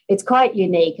it's quite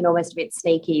unique and almost a bit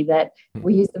sneaky that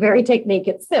we use the very technique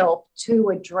itself to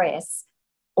address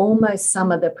almost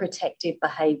some of the protective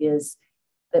behaviors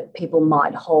that people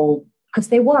might hold, because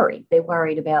they're worried. They're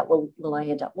worried about, well, will I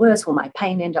end up worse? Will my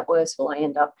pain end up worse? Will I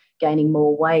end up gaining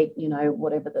more weight?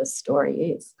 Whatever the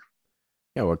story is.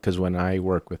 Yeah, well, because when I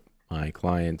work with my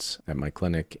clients at my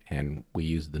clinic and we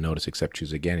use the notice, accept,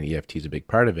 choose again, and EFT is a big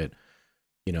part of it.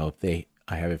 If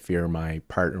I have a fear my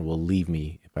partner will leave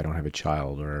me if I don't have a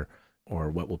child, or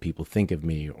what will people think of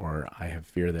me, or I have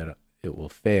fear that it will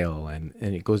fail, and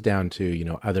it goes down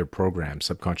to other programs,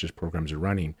 subconscious programs are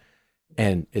running,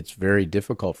 and it's very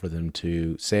difficult for them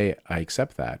to say I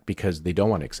accept that, because they don't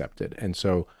want to accept it. And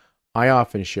so I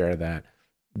often share that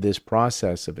this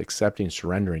process of accepting,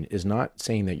 surrendering is not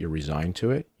saying that you're resigned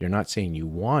to it. You're not saying you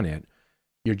want it.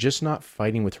 You're just not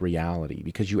fighting with reality,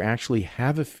 because you actually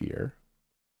have a fear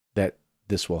that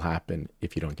this will happen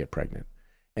if you don't get pregnant.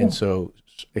 And so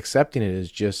accepting it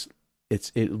is just,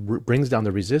 it brings down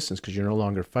the resistance, because you're no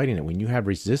longer fighting it. When you have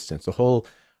resistance,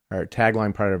 our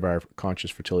tagline part of our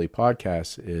Conscious Fertility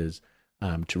podcast is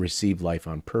to receive life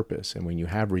on purpose. And when you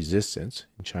have resistance,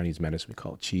 in Chinese medicine, we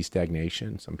call it qi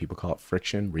stagnation. Some people call it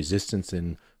friction. Resistance for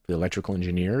the electrical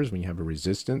engineers, when you have a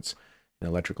resistance in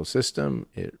the electrical system,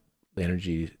 the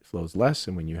energy flows less.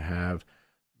 And when you have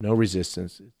no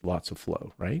resistance, lots of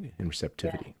flow, right? And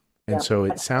receptivity. Yeah. And so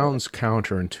it sounds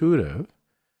counterintuitive.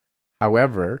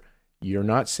 However, you're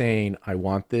not saying, I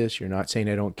want this. You're not saying,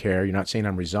 I don't care. You're not saying,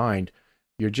 I'm resigned.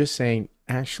 You're just saying,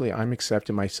 actually, I'm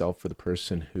accepting myself for the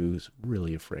person who's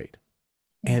really afraid.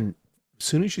 And as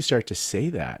soon as you start to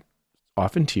say that,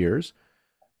 often tears,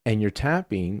 and you're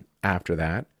tapping after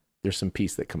that, there's some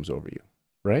peace that comes over you,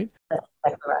 right? That's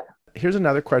exactly right. Here's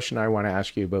another question I want to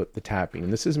ask you about the tapping.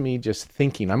 And this is me just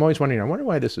thinking. I'm always wondering, I wonder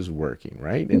why this is working,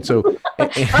 right? And so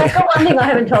I've got one thing I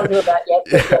haven't told you about yet.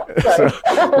 But yeah, so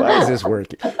why is this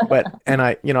working? But and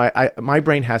I my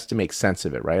brain has to make sense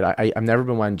of it, right? I've never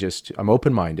been one just I'm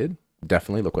open-minded.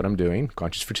 Definitely look what I'm doing.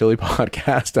 Conscious Fertility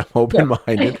Podcast. I'm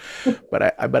open-minded.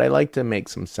 But I like to make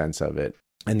some sense of it.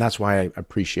 And that's why I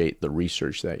appreciate the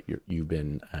research that you've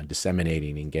been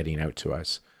disseminating and getting out to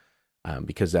us.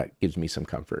 Because that gives me some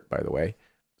comfort, by the way.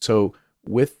 So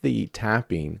with the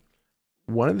tapping,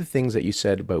 one of the things that you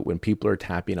said about when people are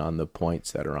tapping on the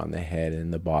points that are on the head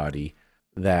and the body,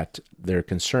 that they're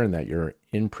concerned that you're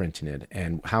imprinting it.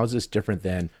 And how is this different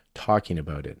than talking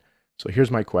about it? So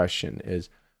here's my question is,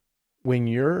 when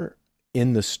you're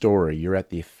in the story, you're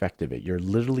at the effect of it, you're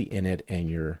literally in it and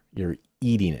you're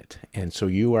eating it. And so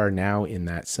you are now in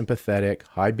that sympathetic,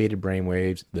 high beta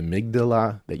brainwaves, the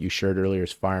amygdala that you shared earlier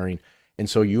is firing. And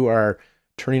so you are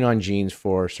turning on genes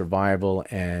for survival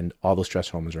and all the stress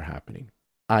hormones are happening.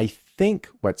 I think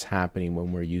what's happening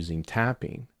when we're using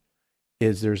tapping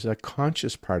is there's a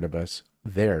conscious part of us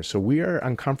there. So we are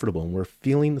uncomfortable and we're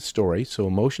feeling the story. So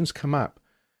emotions come up,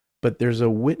 but there's a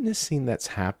witnessing that's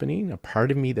happening, a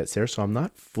part of me that's there. So I'm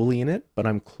not fully in it, but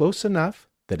I'm close enough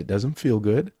that it doesn't feel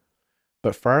good,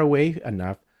 but far away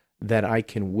enough that I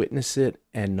can witness it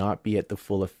and not be at the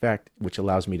full effect, which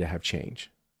allows me to have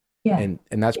change. Yeah. And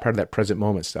that's part of that present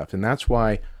moment stuff. And that's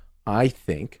why I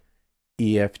think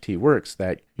EFT works,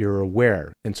 that you're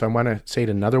aware. And so I want to say it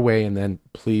another way, and then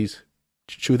please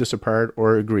chew this apart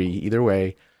or agree, either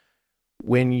way.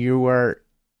 When you are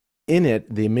in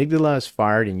it, the amygdala is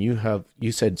fired and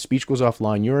you said speech goes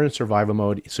offline, you're in survival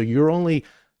mode. So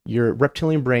your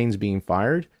reptilian brain's being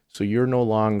fired. So you're no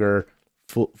longer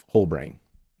whole brain.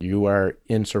 You are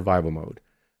in survival mode.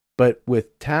 But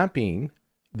with tapping,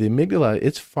 the amygdala,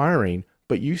 it's firing,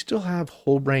 but you still have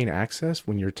whole brain access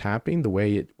when you're tapping, the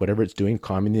way whatever it's doing,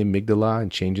 calming the amygdala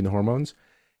and changing the hormones.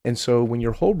 And so when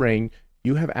you're whole brain,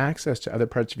 you have access to other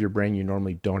parts of your brain you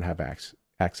normally don't have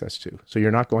access to. So you're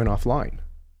not going offline.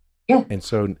 Yeah. And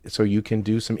so you can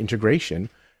do some integration,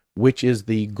 which is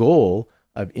the goal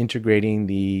of integrating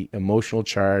the emotional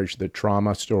charge, the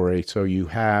trauma story. So you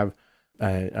have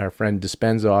our friend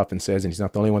Dispenza and says, and he's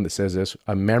not the only one that says this,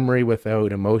 a memory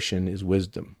without emotion is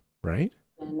wisdom, right?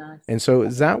 Yeah, nice. And so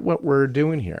is that what we're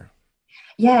doing here?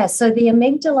 Yeah, so the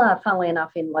amygdala, funnily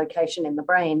enough, in location in the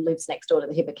brain, lives next door to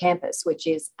the hippocampus, which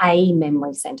is a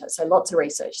memory center. So lots of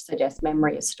research suggests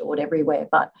memory is stored everywhere,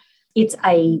 but it's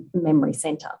a memory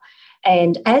center.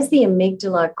 And as the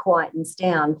amygdala quietens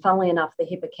down, funnily enough, the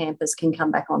hippocampus can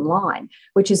come back online,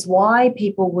 which is why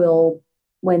people will,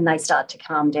 when they start to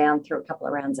calm down through a couple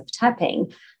of rounds of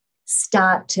tapping,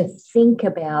 start to think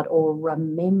about or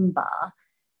remember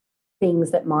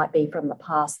things that might be from the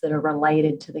past that are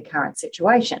related to the current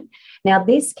situation. Now,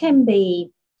 this can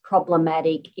be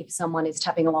problematic if someone is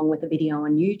tapping along with a video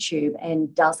on YouTube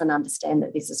and doesn't understand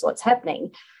that this is what's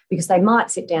happening, because they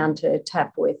might sit down to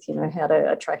tap with, how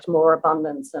to attract more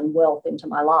abundance and wealth into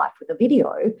my life with a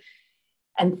video.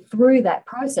 And through that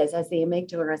process, as the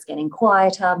amygdala is getting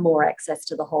quieter, more access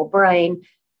to the whole brain,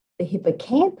 the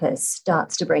hippocampus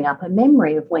starts to bring up a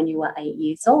memory of when you were 8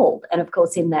 years old. And of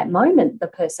course, in that moment, the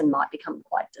person might become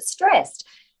quite distressed,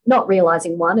 not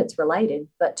realizing, one, it's related,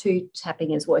 but two,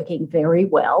 tapping is working very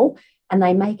well. And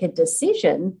they make a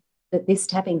decision that this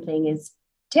tapping thing is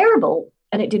terrible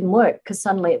and it didn't work because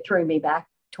suddenly it threw me back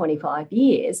 25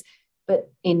 years.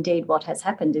 But indeed, what has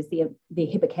happened is the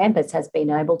hippocampus has been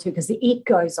able to, because it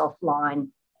goes offline.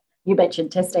 You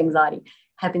mentioned test anxiety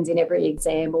happens in every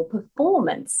exam or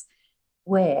performance,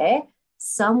 where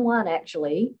someone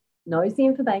actually knows the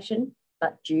information,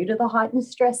 but due to the heightened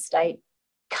stress state,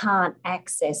 can't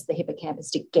access the hippocampus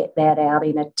to get that out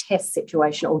in a test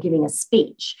situation or giving a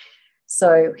speech.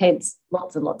 So hence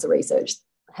lots and lots of research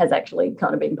has actually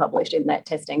kind of been published in that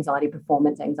test anxiety,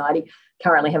 performance anxiety.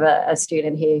 Currently have a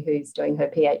student here who's doing her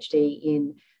PhD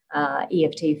in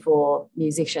EFT for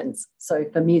musicians. So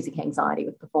for music anxiety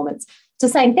with performance, it's the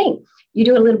same thing. You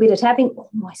do a little bit of tapping. All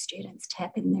my students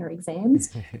tap in their exams.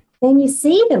 Then you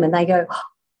see them and they go, oh,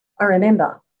 I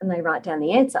remember. And they write down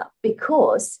the answer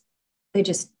because they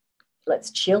just,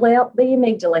 let's chill out the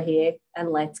amygdala here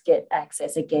and let's get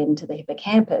access again to the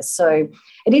hippocampus. So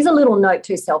it is a little note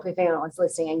to self if anyone's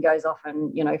listening and goes off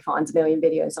and, finds a million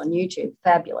videos on YouTube,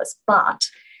 fabulous. But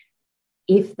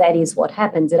if that is what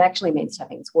happens, it actually means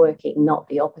tapping's working, not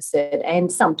the opposite.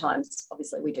 And sometimes,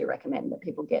 obviously, we do recommend that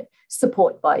people get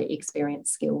support by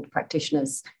experienced, skilled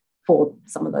practitioners for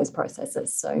some of those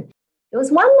processes. So there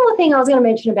was one more thing I was going to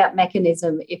mention about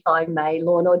mechanism, if I may,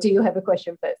 Lorne, or do you have a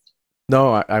question first?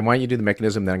 No, I want you to do the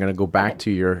mechanism. Then I'm going to go back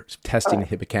to your testing Right.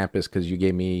 hippocampus because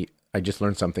I just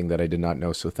learned something that I did not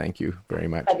know. So thank you very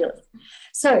much. Fabulous.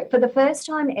 So for the first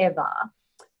time ever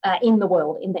in the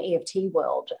world, in the EFT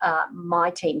world, my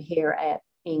team here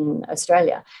in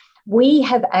Australia, we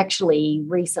have actually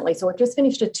recently, so we've just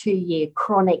finished a 2-year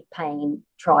chronic pain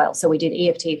trial. So we did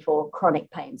EFT for chronic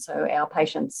pain. So our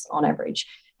patients on average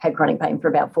had chronic pain for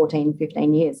about 14,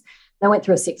 15 years. They went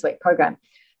through a 6-week program.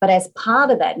 But as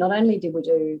part of that, not only did we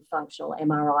do functional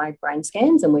MRI brain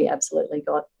scans, and we absolutely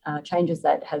got changes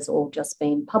that has all just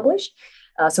been published.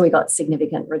 So we got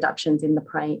significant reductions in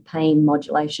the pain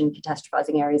modulation,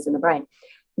 catastrophizing areas in the brain.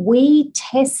 We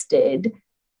tested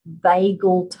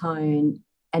vagal tone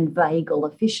and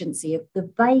vagal efficiency of the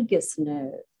vagus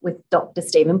nerve with Dr.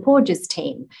 Stephen Porges'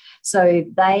 team. So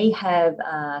they have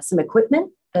some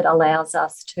equipment that allows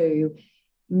us to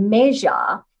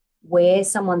measure where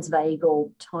someone's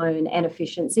vagal tone and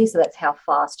efficiency, so that's how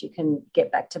fast you can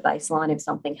get back to baseline if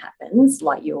something happens,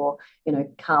 like your,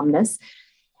 calmness.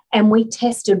 And we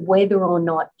tested whether or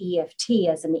not EFT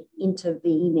as an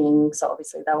intervening, so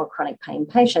obviously they were chronic pain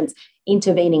patients,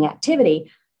 intervening activity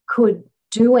could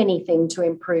do anything to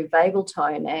improve vagal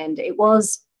tone. And it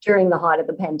was during the height of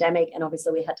the pandemic, and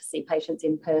obviously we had to see patients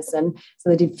in person, so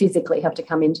they did physically have to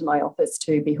come into my office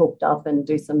to be hooked up and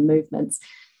do some movements.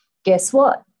 Guess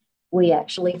what? We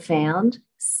actually found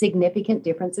significant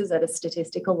differences at a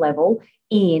statistical level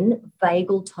in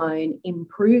vagal tone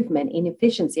improvement in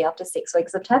efficiency after 6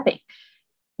 weeks of tapping.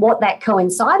 What that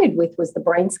coincided with was the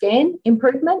brain scan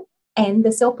improvement and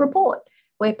the self-report,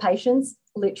 where patients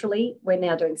literally, we're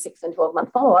now doing 6 and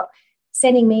 12-month follow-up,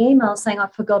 sending me emails saying, I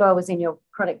forgot I was in your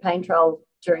chronic pain trial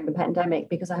during the pandemic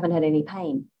because I haven't had any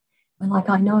pain. We're like,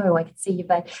 I know, I can see your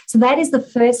vein. So that is the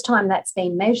first time that's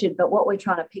been measured. But what we're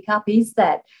trying to pick up is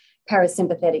that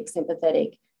parasympathetic,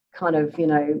 sympathetic kind of,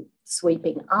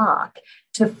 sweeping arc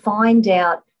to find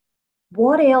out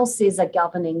what else is a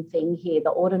governing thing here.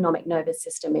 The autonomic nervous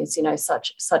system is,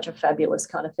 such a fabulous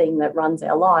kind of thing that runs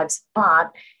our lives.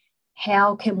 But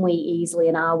how can we easily,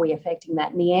 and are we affecting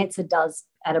that? And the answer does,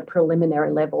 at a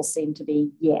preliminary level, seem to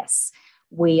be yes.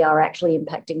 We are actually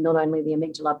impacting not only the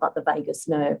amygdala, but the vagus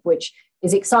nerve, which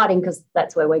is exciting because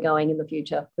that's where we're going in the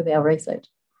future with our research.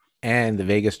 And the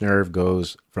vagus nerve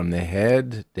goes from the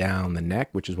head down the neck,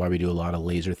 which is why we do a lot of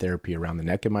laser therapy around the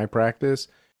neck in my practice,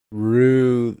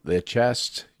 through the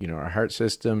chest, our heart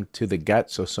system, to the gut.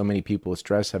 So many people with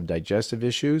stress have digestive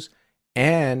issues.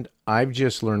 And I've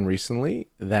just learned recently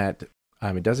that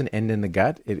it doesn't end in the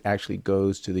gut. It actually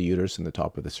goes to the uterus and the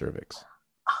top of the cervix.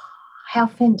 How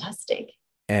fantastic.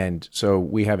 And so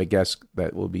we have a guest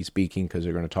that will be speaking because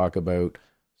they're going to talk about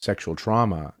sexual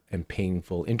trauma and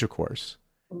painful intercourse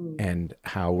and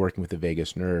how working with the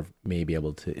vagus nerve may be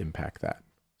able to impact that.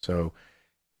 So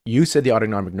you said the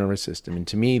autonomic nervous system, and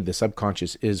to me, the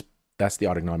subconscious that's the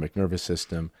autonomic nervous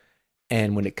system.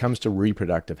 And when it comes to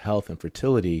reproductive health and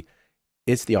fertility,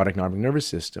 it's the autonomic nervous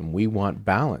system. We want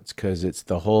balance because it's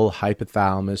the whole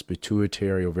hypothalamus,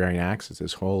 pituitary, ovarian axis,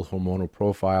 this whole hormonal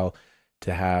profile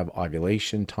to have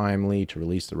ovulation timely, to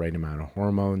release the right amount of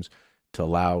hormones, to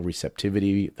allow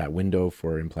receptivity, that window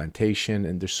for implantation.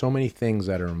 And there's so many things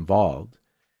that are involved.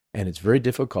 And it's very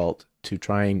difficult to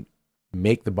try and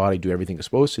make the body do everything it's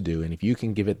supposed to do. And if you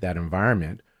can give it that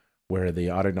environment where the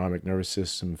autonomic nervous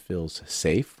system feels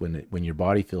safe, when your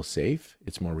body feels safe,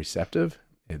 it's more receptive.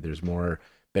 There's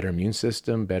better immune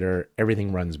system,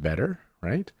 everything runs better,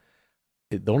 right?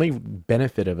 The only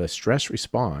benefit of a stress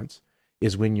response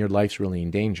is when your life's really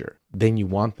in danger. Then you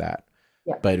want that.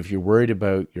 Yeah. But if you're worried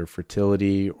about your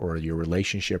fertility or your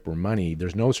relationship or money,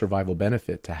 there's no survival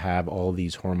benefit to have all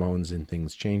these hormones and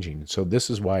things changing. So this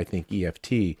is why I think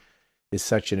EFT is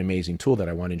such an amazing tool that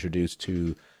I want to introduce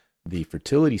to the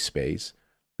fertility space,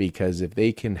 because if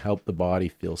they can help the body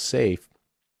feel safe,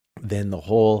 then the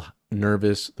whole we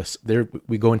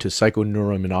go into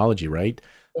psychoneuroimmunology, right?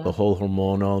 Yeah. The whole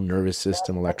hormonal, nervous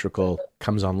system, electrical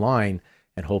comes online,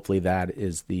 and hopefully that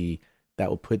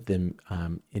will put them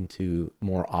into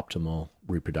more optimal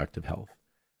reproductive health.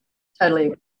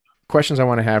 Totally. Questions I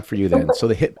want to have for you then. So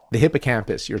the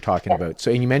hippocampus you're talking about.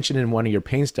 So, and you mentioned in one of your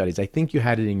pain studies, I think you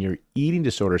had it in your eating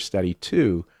disorder study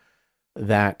too,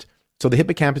 so the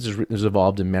hippocampus is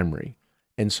involved in memory.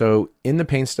 And so in the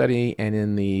pain study and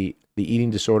in the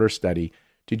eating disorder study,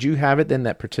 did you have it then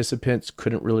that participants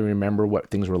couldn't really remember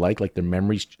what things were like their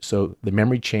memories? So the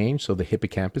memory changed, so the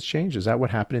hippocampus changed? Is that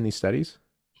what happened in these studies?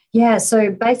 Yeah,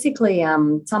 so basically,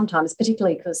 sometimes,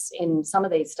 particularly because in some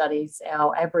of these studies,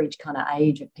 our average kind of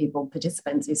age of people,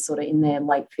 participants, is sort of in their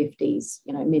late 50s,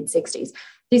 mid 60s.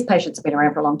 These patients have been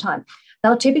around for a long time.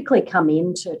 They'll typically come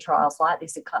into trials like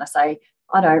this and kind of say,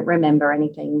 I don't remember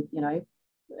anything,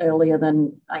 earlier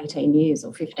than 18 years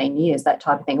or 15 years, that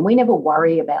type of thing. And we never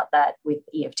worry about that with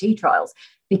EFT trials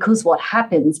because what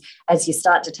happens as you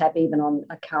start to tap even on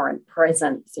a current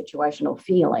present situation or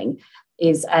feeling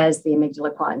is as the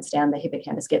amygdala quiets down, the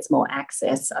hippocampus gets more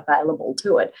access available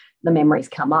to it. The memories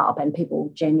come up, and people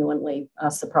genuinely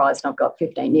are surprised. And I've got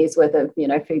 15 years worth of,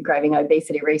 food craving,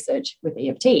 obesity research with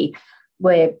EFT,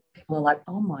 where people are like,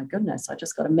 oh my goodness, I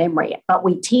just got a memory. But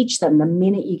we teach them the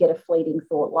minute you get a fleeting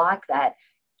thought like that,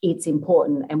 it's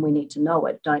important and we need to know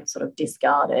it. Don't sort of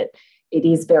discard it. It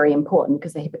is very important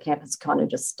because the hippocampus kind of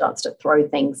just starts to throw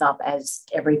things up as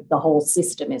the whole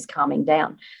system is calming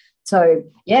down. So,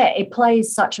 yeah, it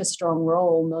plays such a strong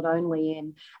role, not only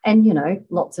in, and,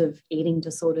 lots of eating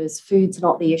disorders. Food's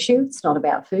not the issue. It's not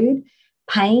about food.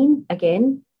 Pain,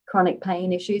 again, chronic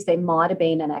pain issues. There might have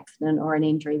been an accident or an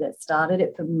injury that started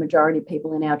it. For the majority of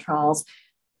people in our trials,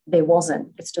 there wasn't.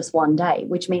 It's just one day,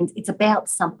 which means it's about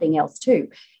something else too.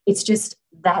 It's just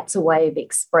that's a way of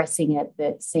expressing it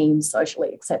that seems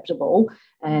socially acceptable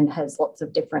and has lots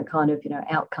of different kind of,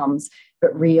 outcomes.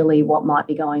 But really what might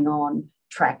be going on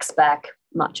tracks back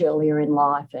much earlier in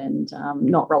life and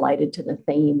not related to the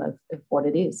theme of what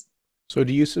it is. So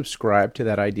do you subscribe to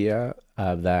that idea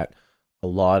that a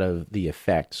lot of the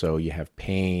effect, so you have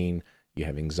pain, you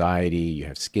have anxiety, you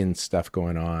have skin stuff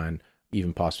going on,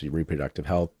 even possibly reproductive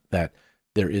health, that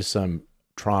there is some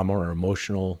trauma or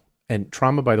emotional, and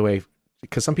trauma, by the way,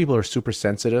 because some people are super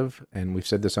sensitive, and we've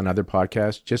said this on other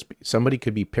podcasts, just somebody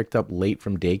could be picked up late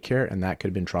from daycare and that could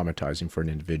have been traumatizing for an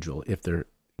individual if they're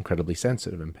incredibly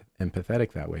sensitive and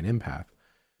empathetic that way, an empath.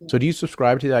 So do you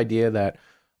subscribe to the idea that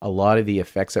a lot of the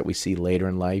effects that we see later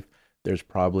in life, there's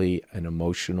probably an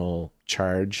emotional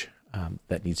charge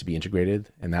that needs to be integrated,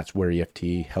 and that's where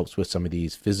EFT helps with some of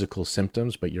these physical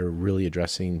symptoms, but you're really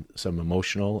addressing some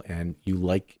emotional, and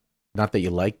not that you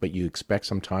like, but you expect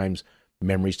sometimes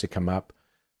memories to come up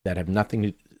that have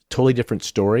nothing, totally different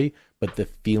story, but the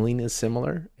feeling is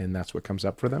similar, and that's what comes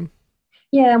up for them?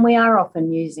 Yeah, and we are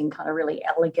often using kind of really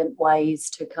elegant ways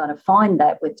to kind of find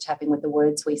that with tapping with the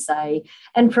words we say.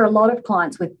 And for a lot of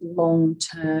clients with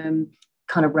long-term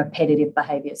kind of repetitive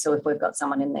behavior, so if we've got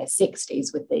someone in their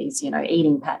 60s with these,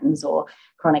 eating patterns or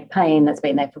chronic pain that's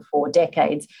been there for 4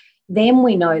 decades, then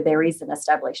we know there is an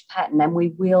established pattern, and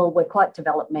we're quite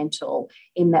developmental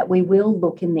in that we will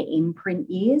look in the imprint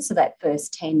years, so that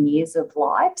first 10 years of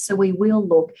life. So we will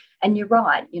look, and you're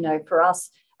right, for us,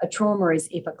 a trauma is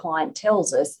if a client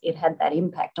tells us it had that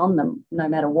impact on them, no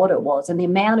matter what it was. And the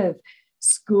amount of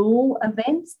school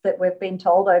events that we've been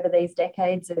told over these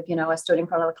decades of, I stood in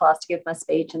front of the class to give my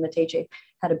speech and the teacher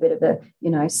had a bit of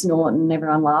a, snort and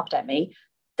everyone laughed at me.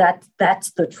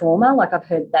 That's the trauma. Like I've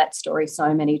heard that story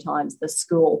so many times, the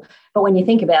school. But when you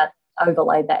think about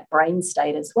overlay that brain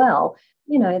state as well,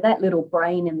 that little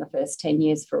brain in the first 10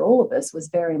 years for all of us was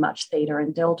very much theta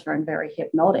and delta and very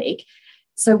hypnotic.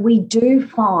 So we do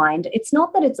find it's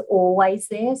not that it's always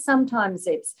there. Sometimes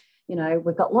it's,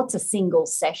 we've got lots of single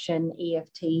session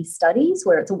EFT studies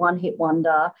where it's a one-hit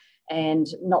wonder, and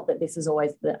not that this is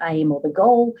always the aim or the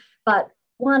goal, but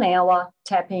 1 hour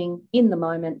tapping in the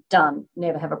moment, done,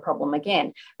 never have a problem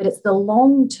again. But it's the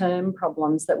long-term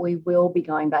problems that we will be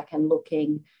going back and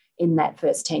looking in that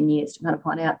first 10 years to kind of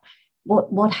point out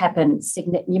what happened.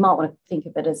 You might want to think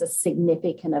of it as a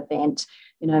significant event,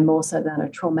 more so than a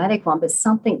traumatic one, but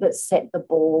something that set the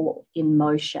ball in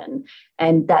motion.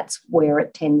 And that's where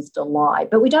it tends to lie.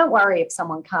 But we don't worry if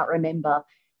someone can't remember,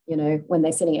 when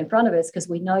they're sitting in front of us, because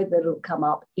we know that it'll come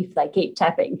up if they keep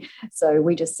tapping. So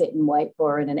we just sit and wait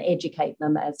for it and educate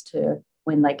them as to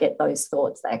when they get those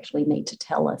thoughts, they actually need to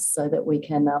tell us so that we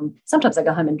can, sometimes I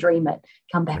go home and dream it,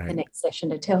 come back the next session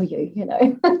to tell you,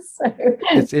 So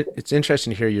it's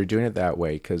interesting to hear you're doing it that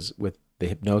way, because with the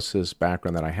hypnosis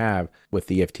background that I have with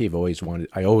the EFT,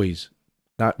 I always,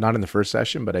 not in the first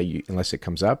session, but unless it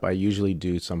comes up, I usually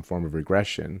do some form of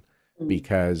regression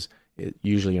because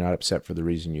usually you're not upset for the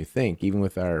reason you think. Even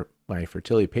with my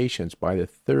fertility patients, by the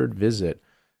 3rd visit,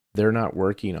 they're not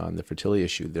working on the fertility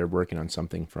issue. They're working on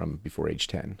something from before age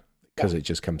 10 because it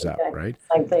just comes up, right?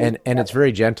 And it's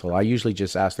very gentle. I usually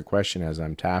just ask the question as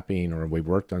I'm tapping or we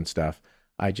worked on stuff.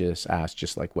 I just ask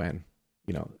just like when,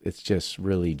 it's just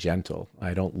really gentle.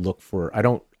 I'm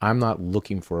not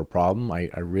looking for a problem. I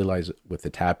realize with the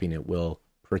tapping, it will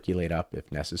percolate up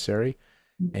if necessary.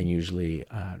 And usually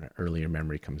an earlier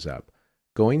memory comes up.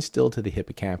 Going still to the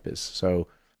hippocampus. So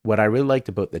what I really liked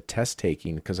about the test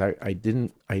taking, because I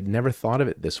never thought of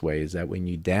it this way, is that when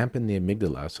you dampen the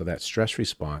amygdala, so that stress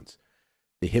response,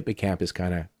 the hippocampus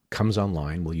kind of comes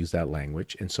online. We'll use that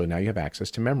language. And so now you have access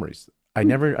to memories. I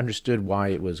never understood why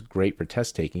it was great for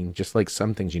test taking, just like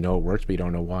some things, it works, but you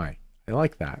don't know why. I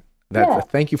like that.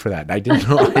 Thank you for that. I did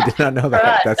not know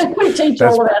that. Right. We teach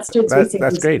all of our students.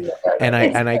 That's great. And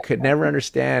I could never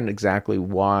understand exactly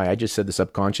why. I just said the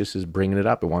subconscious is bringing it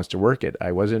up. It wants to work it.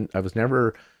 I was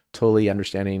never totally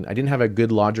understanding. I didn't have a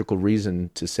good logical reason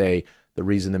to say the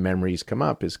reason the memories come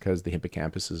up is because the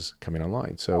hippocampus is coming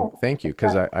online. So thank you,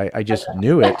 because I just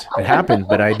knew it happened,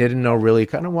 but I didn't know really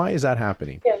kind of why is that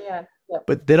happening. Yeah.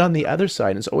 But then on the other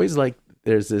side, it's always like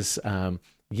there's this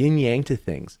yin yang to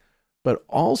things. But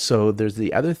also there's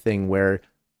the other thing where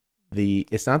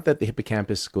it's not that the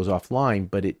hippocampus goes offline,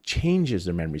 but it changes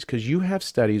their memories. Because you have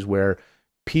studies where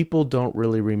people don't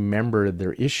really remember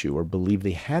their issue or believe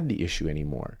they had the issue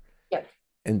anymore. Yep.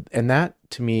 And that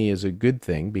to me is a good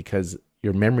thing, because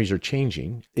your memories are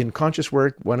changing. In conscious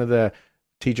work, one of the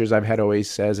teachers I've had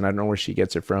always says, and I don't know where she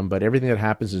gets it from, but everything that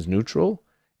happens is neutral,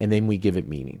 and then we give it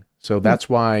meaning. So that's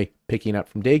why picking up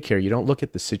from daycare, you don't look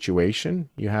at the situation.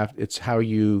 It's how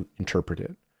you interpret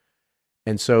it.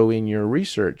 And so in your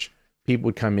research, people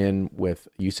would come in with,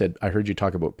 you said, I heard you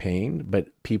talk about pain, but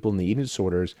people in the eating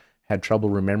disorders had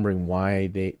trouble remembering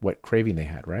what craving they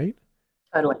had, right?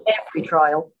 Totally. Every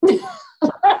trial.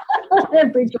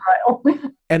 Every trial.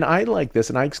 And I like this,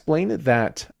 and I explain it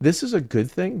that this is a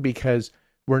good thing, because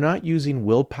we're not using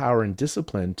willpower and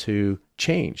discipline to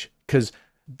change. Because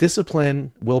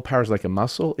discipline, willpower is like a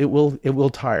muscle. It will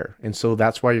tire. And so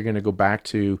that's why you're going to go back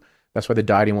to, that's why the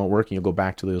dieting won't work, and you'll go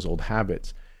back to those old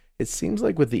habits. It seems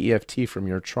like with the EFT from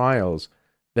your trials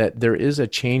that there is a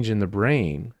change in the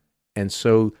brain. And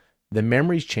so the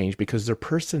memories change because their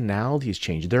personalities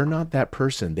change. They're not that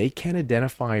person. They can't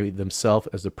identify themselves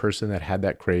as the person that had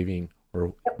that craving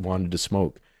or wanted to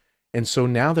smoke. And so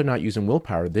now they're not using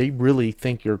willpower. They really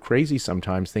think you're crazy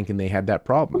sometimes, thinking they had that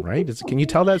problem, right? Can you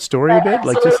tell that story a bit?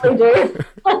 Absolutely do.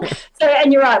 So,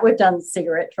 and you're right, we've done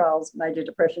cigarette trials, major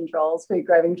depression trials, food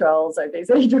craving trials,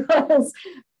 obesity trials,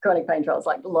 chronic pain trials,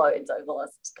 like loads over the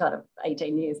last kind of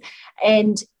 18 years.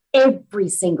 And every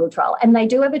single trial, and they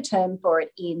do have a term for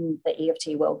it in the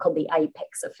EFT world called the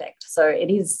apex effect. So it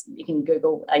is, you can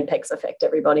Google apex effect,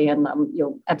 everybody, and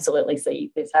you'll absolutely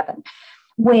see this happen,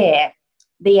 where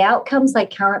the outcomes they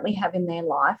currently have in their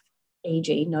life,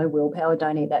 e.g., no willpower,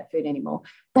 don't eat that food anymore,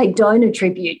 they don't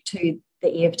attribute to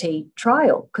the EFT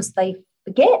trial because they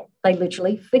forget. They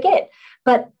literally forget.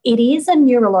 But it is a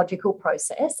neurological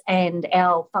process, and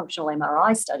our functional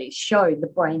MRI studies show the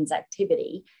brain's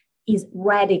activity is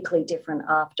radically different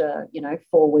after,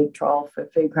 4-week trial for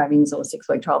food cravings or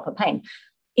 6-week trial for pain.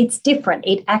 It's different.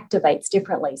 It activates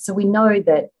differently. So we know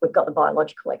that we've got the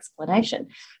biological explanation,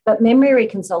 but memory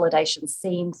reconsolidation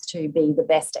seems to be the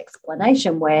best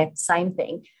explanation, where same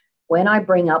thing, when I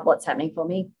bring up what's happening for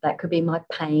me, that could be my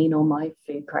pain or my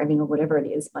food craving or whatever it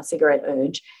is, my cigarette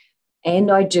urge,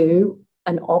 and I do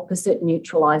an opposite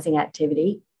neutralizing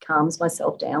activity, calms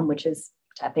myself down, which is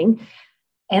tapping,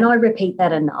 and I repeat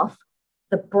that enough,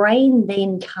 the brain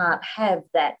then can't have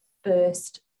that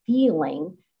first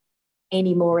feeling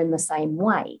anymore in the same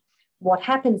way. What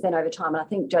happens then over time, and I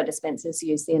think Joe Dispenza's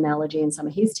used the analogy in some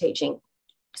of his teaching,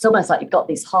 it's almost like you've got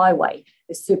this highway,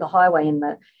 this super highway and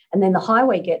then the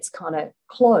highway gets kind of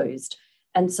closed.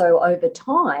 And so over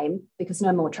time, because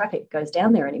no more traffic goes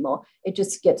down there anymore, it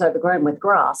just gets overgrown with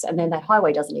grass. And then that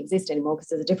highway doesn't exist anymore because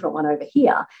there's a different one over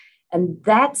here. And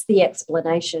that's the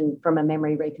explanation from a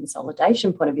memory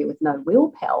reconsolidation point of view with no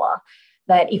willpower,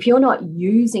 that if you're not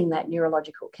using that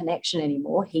neurological connection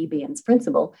anymore, Hebbian's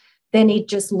principle, then it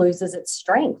just loses its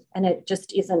strength and it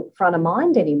just isn't front of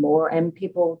mind anymore. And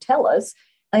people tell us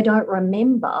they don't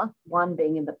remember, one,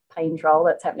 being in the pain trial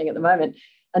that's happening at the moment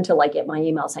until they get my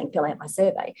email saying, fill out my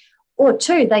survey. Or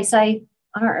two, they say,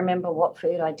 I don't remember what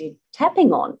food I did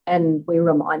tapping on. And we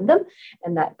remind them.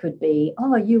 And that could be,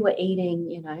 oh, you were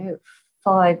eating,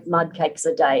 5 mud cakes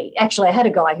a day. Actually, I had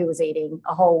a guy who was eating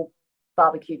a whole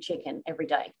barbecue chicken every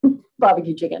day,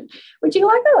 barbecue chicken, which you're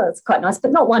like, oh, it's quite nice,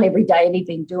 but not one every day. And he'd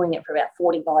been doing it for about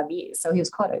 45 years. So he was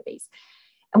quite obese.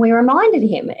 And we reminded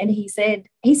him, and he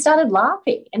started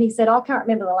laughing. And he said, I can't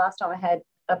remember the last time I had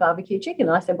a barbecue chicken.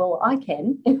 And I said, well, I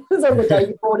can. It was on the day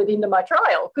you brought it into my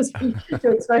trial because we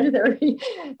do exposure therapy.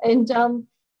 And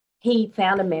he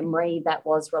found a memory that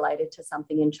was related to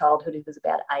something in childhood. He was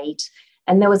about 8.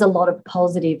 And there was a lot of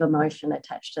positive emotion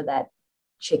attached to that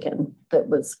chicken that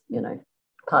was,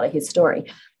 part of his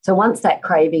story. So once that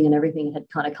craving and everything had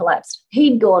kind of collapsed,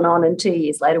 he'd gone on, and 2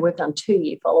 years later, we've done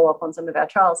 2-year follow-up on some of our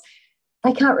trials.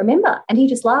 they can't remember. And he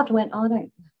just laughed and went, oh, I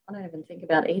don't even think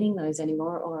about eating those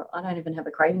anymore, or I don't even have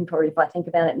a craving for it if I think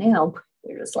about it now.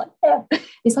 We're just like, yeah.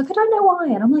 He's like, I don't know why.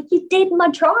 And I'm like, you did my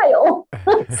trial.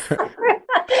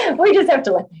 We just have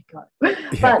to let that go. But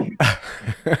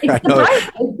it's the brain.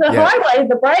 It's the highway of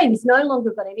the brain. It's no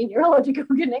longer got any neurological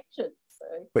connection.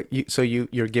 But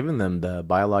you're giving them the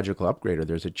biological upgrader.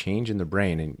 There's a change in the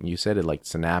brain, and you said it like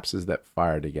synapses that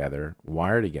fire together,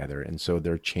 wire together, and so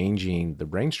they're changing the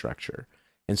brain structure.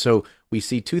 And so we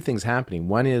see two things happening.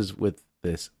 One is with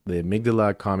this, the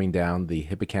amygdala calming down, the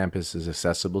hippocampus is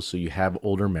accessible, so you have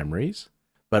older memories,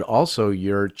 but also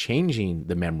you're changing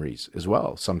the memories as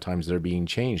well. Sometimes they're being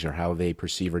changed or how they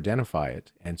perceive or identify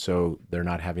it. And so they're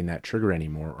not having that trigger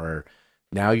anymore. Or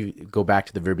now you go back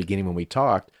to the very beginning when we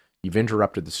talked, you've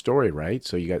interrupted the story, right?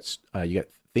 So you got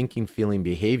thinking, feeling,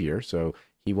 behavior. So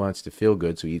he wants to feel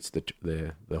good, so he eats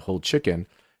the whole chicken.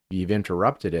 You've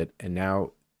interrupted it, and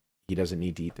now he doesn't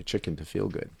need to eat the chicken to feel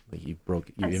good. Like you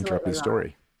interrupted the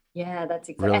story. Yeah, that's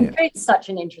exactly. Brilliant. And it's such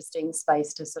an interesting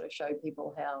space to sort of show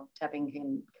people how tapping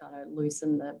can kind of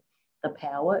loosen the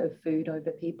power of food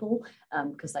over people,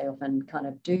 because they often kind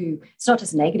of do. It's not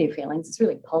just negative feelings; it's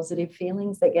really positive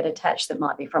feelings that get attached that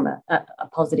might be from a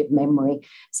positive memory.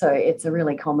 So it's a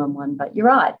really common one. But you're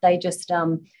right; they just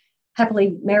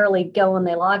happily, merrily go on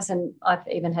their lives. And I've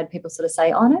even had people sort of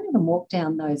say, I don't even walk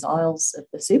down those aisles of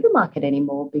the supermarket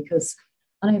anymore because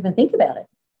I don't even think about it.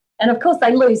 And of course,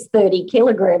 they lose 30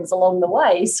 kilograms along the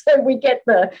way. So we get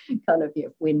the kind of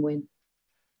win-win.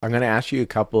 I'm going to ask you a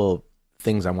couple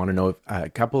things. I want to know a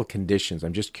couple of conditions.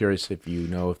 I'm just curious if you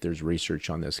know if there's research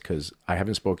on this, because I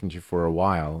haven't spoken to you for a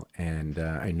while, and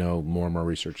I know more and more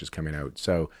research is coming out.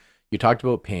 So you talked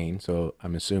about pain. So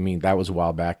I'm assuming that was a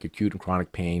while back, acute and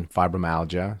chronic pain,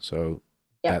 fibromyalgia. So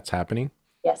that's happening?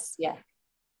 Yes, yeah.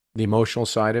 The emotional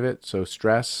side of it. So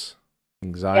stress,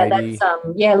 anxiety.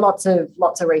 Yeah, that's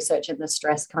lots of research in the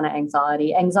stress kind of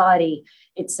anxiety. Anxiety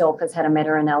itself has had a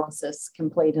meta-analysis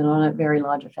completed on a very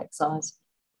large effect size.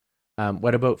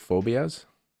 What about phobias?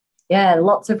 Yeah,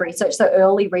 lots of research. So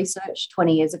early research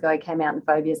 20 years ago came out in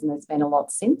phobias, and there's been a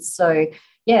lot since. So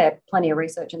yeah, plenty of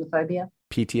research in the phobia.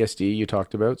 PTSD you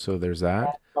talked about, so there's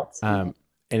that. Yeah,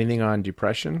 anything on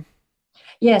depression?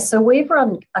 Yeah, so we've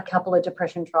run a couple of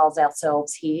depression trials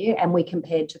ourselves here, and we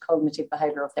compared to cognitive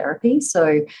behavioural therapy.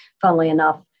 So funnily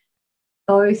enough,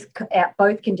 both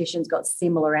conditions got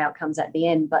similar outcomes at the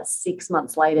end, but 6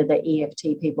 months later, the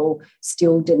EFT people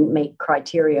still didn't meet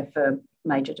criteria for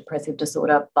major depressive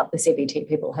disorder, but the CBT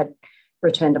people had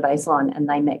returned to baseline and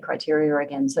they met criteria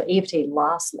again. So EFT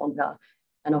lasts longer,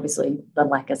 and obviously the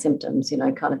lack of symptoms,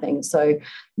 kind of thing. So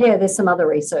yeah, there's some other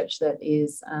research that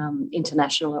is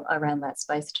international around that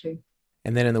space too.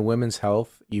 And then in the women's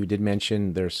health, you did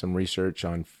mention there's some research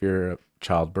on fear of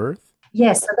childbirth.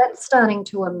 Yes, so that's starting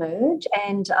to emerge,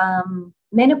 and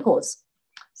menopause.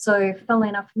 So funnily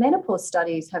enough, menopause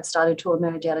studies have started to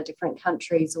emerge out of different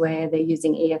countries where they're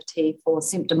using EFT for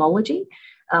symptomology,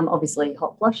 obviously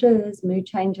hot flushes, mood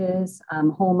changes,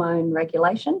 hormone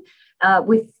regulation,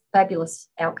 with fabulous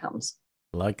outcomes.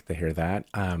 I like to hear that.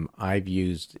 I've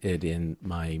used it in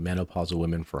my menopausal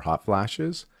women for hot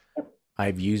flashes. Yep.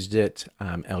 I've used it,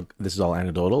 this is all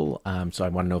anecdotal, so I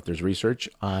want to know if there's research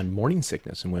on morning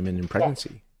sickness in women in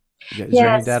pregnancy. Yeah. Is there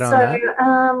any data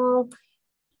on that?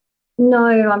 No,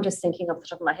 I'm just thinking off the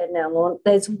top of my head now, Lorne.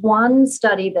 There's one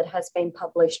study that has been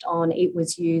published on it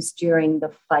was used during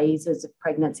the phases of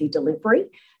pregnancy delivery,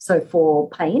 so for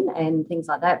pain and things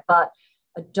like that, but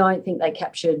I don't think they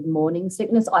captured morning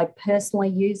sickness. I personally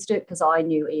used it because I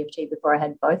knew EFT before I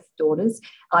had both daughters.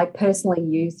 I personally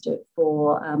used it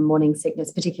for morning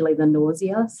sickness, particularly the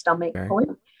nausea, stomach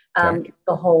point,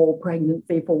 the whole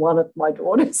pregnancy for one of my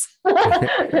daughters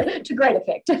to great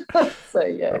effect. So,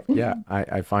 yeah. Yeah,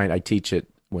 I find I teach it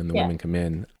when the women come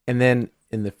in. And then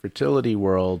in the fertility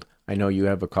world, I know you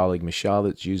have a colleague, Michelle,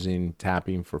 that's using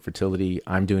tapping for fertility.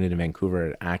 I'm doing it in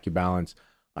Vancouver at AcuBalance.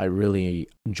 I really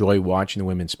enjoy watching the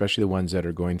women, especially the ones that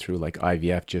are going through like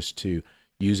IVF, just to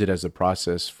use it as a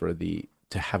process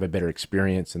to have a better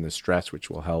experience and the stress, which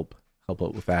will help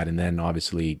out with that. And then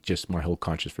obviously just my whole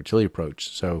conscious fertility approach.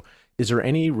 So is there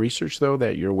any research though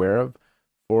that you're aware of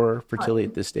for fertility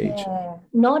at this stage? Yeah.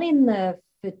 Not in the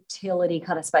fertility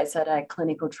kind of space at a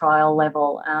clinical trial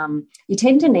level. You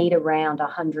tend to need around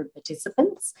 100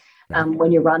 participants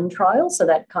when you run trials. So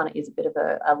that kind of is a bit of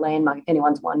a landmark. If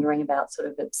anyone's wondering about sort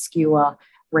of obscure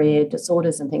rare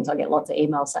disorders and things, I get lots of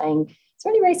emails saying, is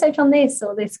there any research on this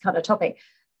or this kind of topic?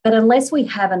 But unless we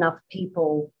have enough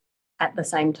people at the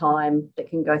same time that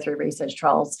can go through research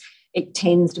trials, it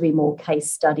tends to be more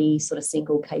case study, sort of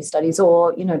single case studies,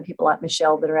 or, people like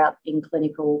Michelle that are out in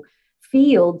clinical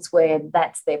fields where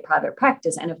that's their private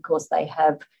practice. And of course, they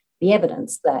have the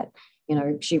evidence that,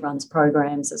 she runs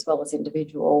programs as well as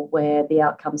individual where the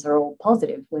outcomes are all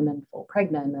positive. Women fall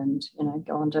pregnant and,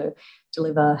 go on to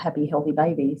deliver happy, healthy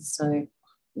babies. So,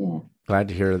 yeah. Glad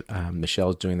to hear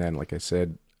Michelle's doing that. And like I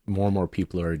said, more and more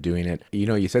people are doing it.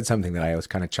 You said something that I was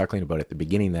kind of chuckling about at the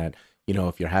beginning that,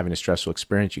 if you're having a stressful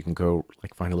experience, you can go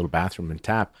like find a little bathroom and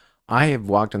tap. I have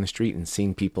walked on the street and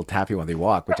seen people tapping while they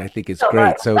walk, which I think is great.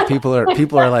 Right. So people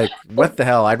are like, what the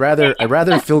hell? I'd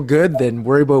rather feel good than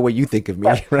worry about what you think of me,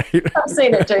 right? I've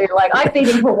seen it too. Like I've been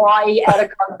in Hawaii at a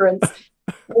conference,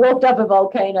 walked up a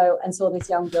volcano and saw this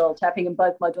young girl tapping, and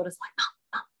both my daughters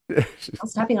like, I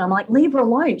was tapping, and I'm like, leave her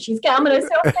alone. She's calming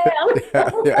herself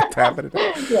down. Tapping it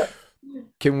down. Yeah.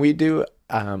 Can we do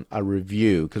a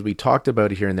review? Because we talked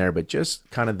about it here and there, but just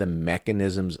kind of the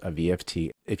mechanisms of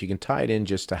EFT. If you can tie it in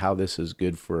just to how this is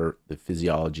good for the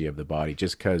physiology of the body,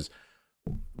 just because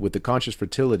with the conscious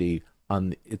fertility,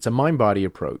 it's a mind-body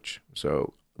approach.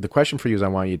 So the question for you is I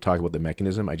want you to talk about the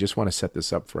mechanism. I just want to set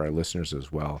this up for our listeners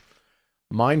as well.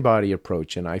 Mind-body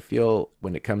approach. And I feel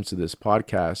when it comes to this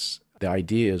podcast, the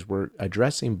idea is we're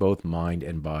addressing both mind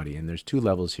and body. And there's two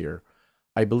levels here.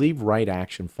 I believe right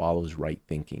action follows right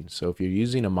thinking. So if you're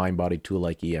using a mind-body tool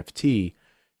like EFT,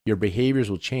 your behaviors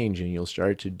will change and you'll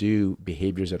start to do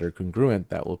behaviors that are congruent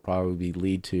that will probably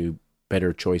lead to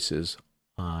better choices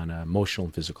on an emotional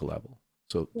and physical level.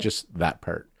 So just that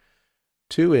part.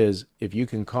 Two is if you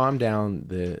can calm down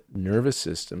the nervous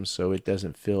system so it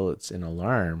doesn't feel it's an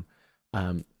alarm,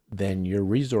 then your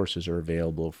resources are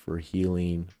available for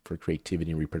healing, for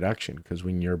creativity and reproduction. Because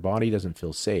when your body doesn't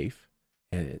feel safe,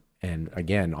 and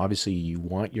again, obviously you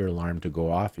want your alarm to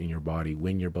go off in your body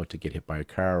when you're about to get hit by a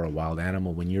car or a wild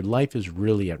animal. When your life is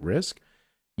really at risk,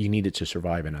 you need it to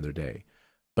survive another day.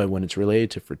 But when it's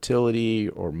related to fertility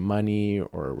or money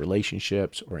or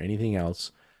relationships or anything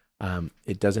else,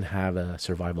 it doesn't have a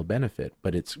survival benefit,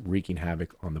 but it's wreaking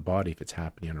havoc on the body if it's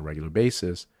happening on a regular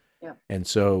basis. Yeah. And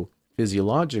so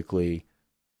physiologically,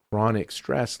 chronic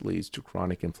stress leads to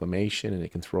chronic inflammation, and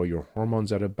it can throw your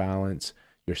hormones out of balance,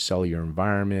 your cellular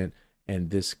environment,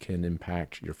 and this can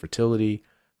impact your fertility.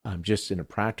 Just in a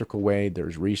practical way,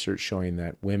 there's research showing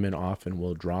that women often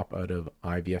will drop out of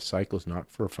IVF cycles, not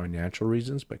for financial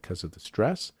reasons, but because of the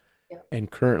stress. Yep.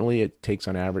 And currently it takes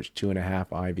on average 2.5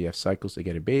 IVF cycles to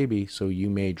get a baby. So you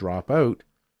may drop out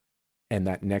and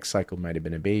that next cycle might have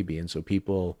been a baby. And so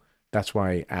that's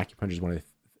why acupuncture is one of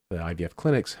the IVF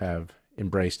clinics have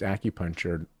embraced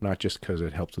acupuncture, not just because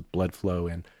it helps with blood flow,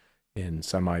 and in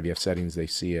some IVF settings they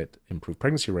see it improve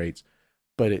pregnancy rates,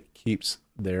 but it keeps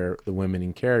the women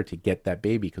in care to get that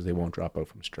baby because they won't drop out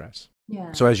from stress.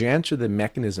 Yeah. So as you answer the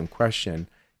mechanism question,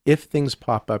 if things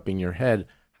pop up in your head,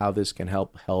 how this can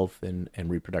help health and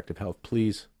reproductive health,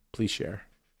 please share.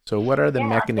 So what are the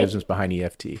mechanisms behind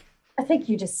EFT? I think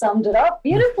you just summed it up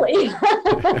beautifully.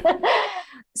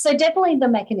 So definitely the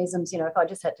mechanisms, if I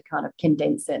just had to kind of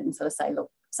condense it and sort of say, look,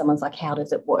 someone's like, how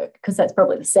does it work? Because that's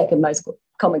probably the second most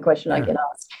common question I get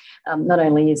asked. Not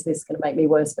only is this going to make me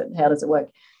worse, but how does it work?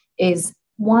 Is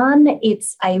one,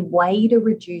 it's a way to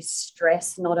reduce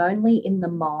stress, not only in the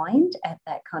mind at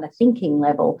that kind of thinking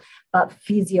level, but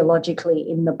physiologically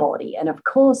in the body. And of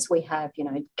course, we have,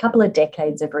 a couple of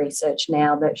decades of research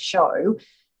now that show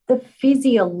the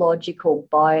physiological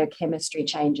biochemistry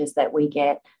changes that we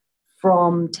get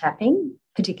from tapping,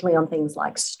 particularly on things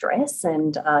like stress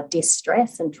and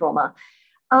distress and trauma,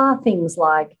 are things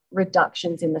like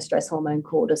reductions in the stress hormone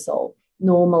cortisol,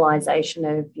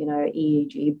 normalization of,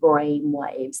 EEG brain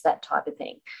waves, that type of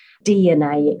thing,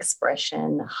 DNA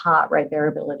expression, heart rate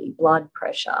variability, blood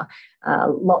pressure,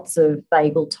 lots of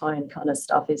vagal tone kind of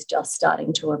stuff is just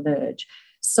starting to emerge.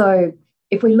 So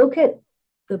if we look at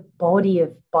the body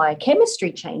of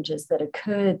biochemistry changes that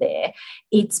occur there,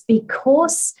 it's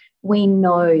because we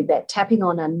know that tapping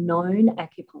on a known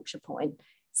acupuncture point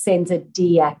sends a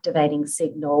deactivating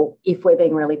signal, if we're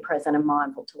being really present and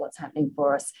mindful to what's happening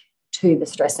for us, to the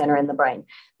stress center in the brain.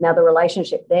 Now, the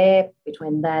relationship there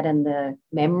between that and the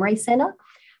memory center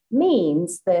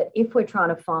means that if we're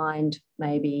trying to find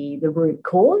maybe the root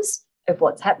cause of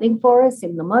what's happening for us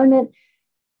in the moment,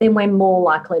 then we're more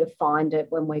likely to find it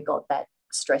when we've got that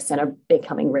stress center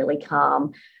becoming really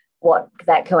calm. What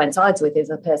that coincides with is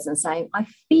a person saying, I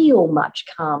feel much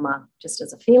calmer, just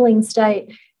as a feeling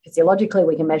state. Physiologically,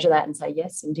 we can measure that and say,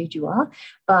 yes, indeed you are.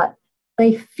 But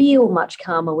they feel much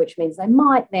calmer, which means they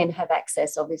might then have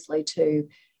access, obviously, to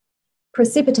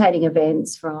precipitating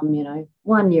events from,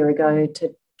 1 year ago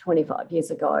to 25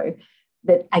 years ago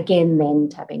that, again, then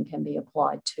tapping can be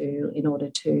applied to in order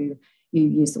to, you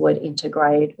use the word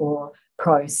integrate or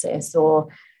process or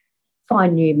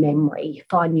find new memory,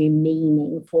 find new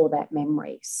meaning for that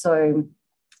memory. So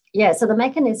the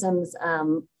mechanisms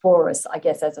for us, I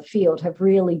guess, as a field have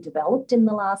really developed in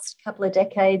the last couple of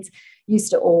decades.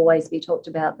 Used to always be talked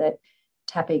about that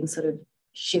tapping sort of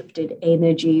shifted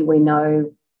energy. We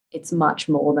know it's much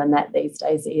more than that these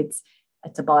days. It's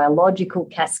a biological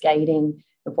cascading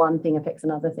of one thing affects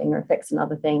another thing or affects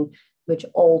another thing, which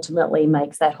ultimately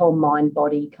makes that whole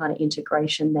mind-body kind of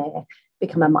integration there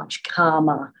become a much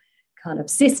calmer kind of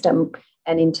system.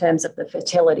 And in terms of the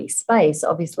fertility space,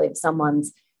 obviously if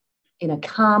someone's in a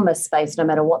calmer space, no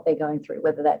matter what they're going through,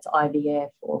 whether that's IVF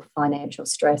or financial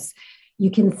stress,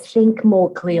 you can think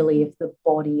more clearly if the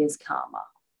body is calmer,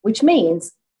 which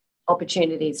means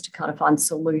opportunities to kind of find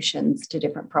solutions to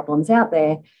different problems out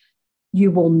there.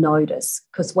 You will notice,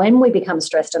 because when we become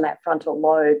stressed and that frontal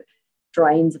lobe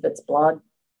drains of its blood,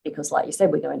 because like you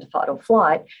said, we go into fight or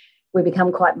flight, we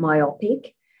become quite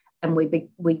myopic and we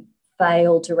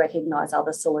fail to recognize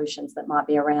other solutions that might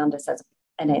be around us as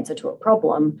an answer to a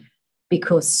problem,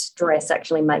 because stress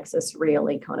actually makes us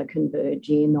really kind of converge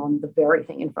in on the very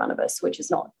thing in front of us, which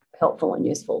is not helpful and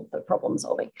useful for problem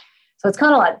solving. So it's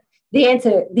kind of like the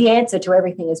answer to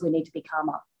everything is we need to be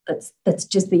calmer. That's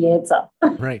just the answer.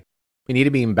 Right. We need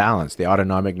to be in balance, the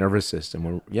autonomic nervous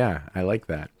system. I like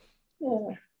that.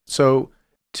 Yeah. So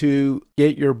to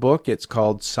get your book, it's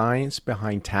called Science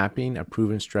Behind Tapping, a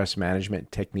Proven Stress Management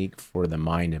Technique for the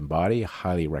Mind and Body. I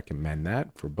highly recommend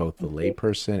that for both the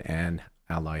layperson and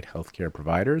allied healthcare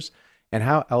providers. And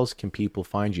how else can people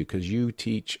find you? Because you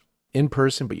teach in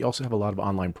person, but you also have a lot of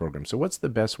online programs. So what's the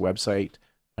best website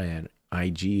and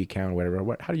IG account,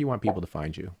 whatever? How do you want people to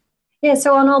find you? Yeah,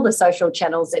 so on all the social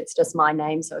channels, it's just my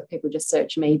name. So if people just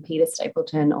search me, Peta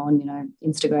Stapleton, on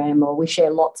Instagram, or we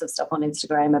share lots of stuff on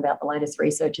Instagram about the latest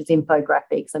research, it's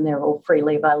infographics, and they're all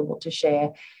freely available to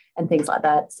share and things like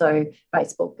that. So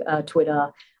Facebook,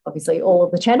 Twitter, obviously all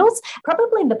of the channels.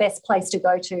 Probably the best place to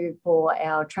go to for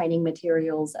our training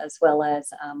materials as well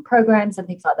as programs and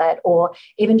things like that, or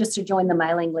even just to join the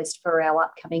mailing list for our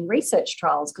upcoming research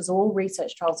trials, because all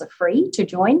research trials are free to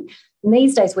join. And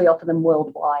these days we offer them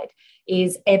worldwide,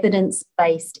 is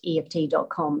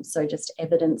evidence-based-EFT.com. So just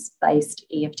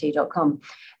evidence-based-EFT.com.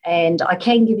 And I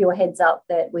can give you a heads up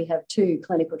that we have 2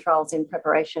 clinical trials in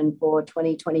preparation for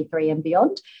 2023 and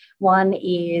beyond. One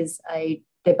is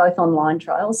they're both online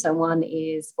trials. So one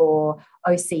is for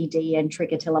OCD and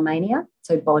trichotillomania,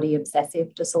 so body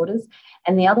obsessive disorders.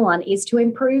 And the other one is to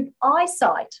improve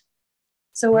eyesight.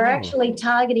 So we're actually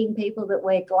targeting people that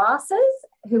wear glasses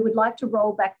who would like to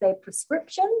roll back their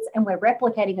prescriptions. And we're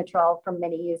replicating a trial from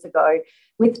many years ago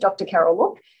with Dr. Carol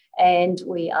Look. And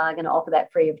we are going to offer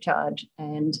that free of charge.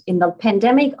 And in the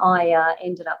pandemic, I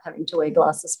ended up having to wear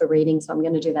glasses for reading. So I'm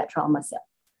going to do that trial myself.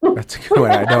 That's a good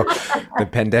one. I know the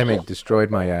pandemic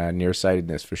destroyed my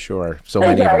nearsightedness for sure. So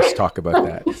many of us talk about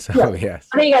that. So yes.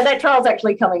 There you go. That trial's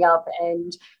actually coming up,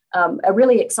 and a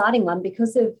really exciting one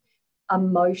because of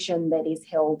emotion that is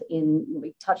held in,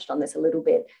 we touched on this a little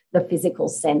bit, the physical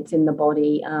sense in the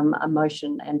body,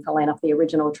 emotion. And funnily enough, the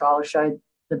original trial showed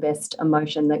the best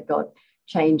emotion that got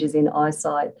changes in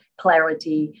eyesight,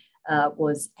 clarity,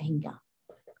 was anger.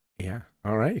 Yeah.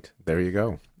 All right. There you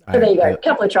go. So there you go. A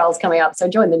couple of trials coming up. So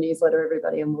join the newsletter,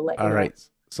 everybody, and we'll let you know. All right.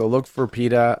 So look for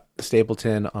Peta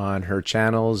Stapleton on her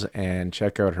channels and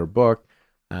check out her book.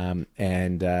 And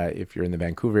if you're in the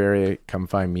Vancouver area, come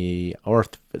find me, or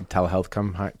telehealth,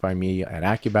 come find me at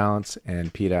AccuBalance.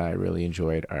 And Peta, I really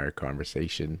enjoyed our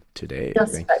conversation today.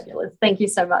 That's fabulous. Thank you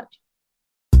so much.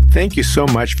 Thank you so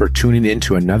much for tuning in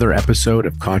to another episode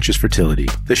of Conscious Fertility,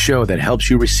 the show that helps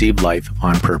you receive life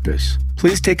on purpose.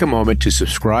 Please take a moment to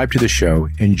subscribe to the show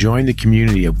and join the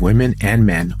community of women and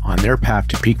men on their path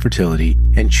to peak fertility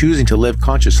and choosing to live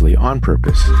consciously on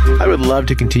purpose. I would love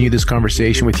to continue this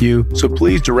conversation with you, so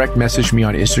please direct message me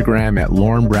on Instagram at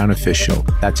Lauren Brown Official.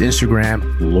 That's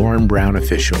Instagram, Lauren Brown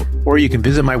Official. Or you can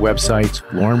visit my websites,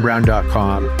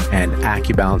 laurenbrown.com and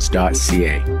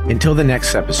accubalance.ca. Until the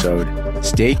next episode,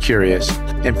 stay curious,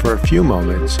 and for a few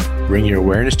moments, bring your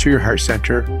awareness to your heart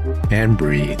center and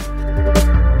breathe.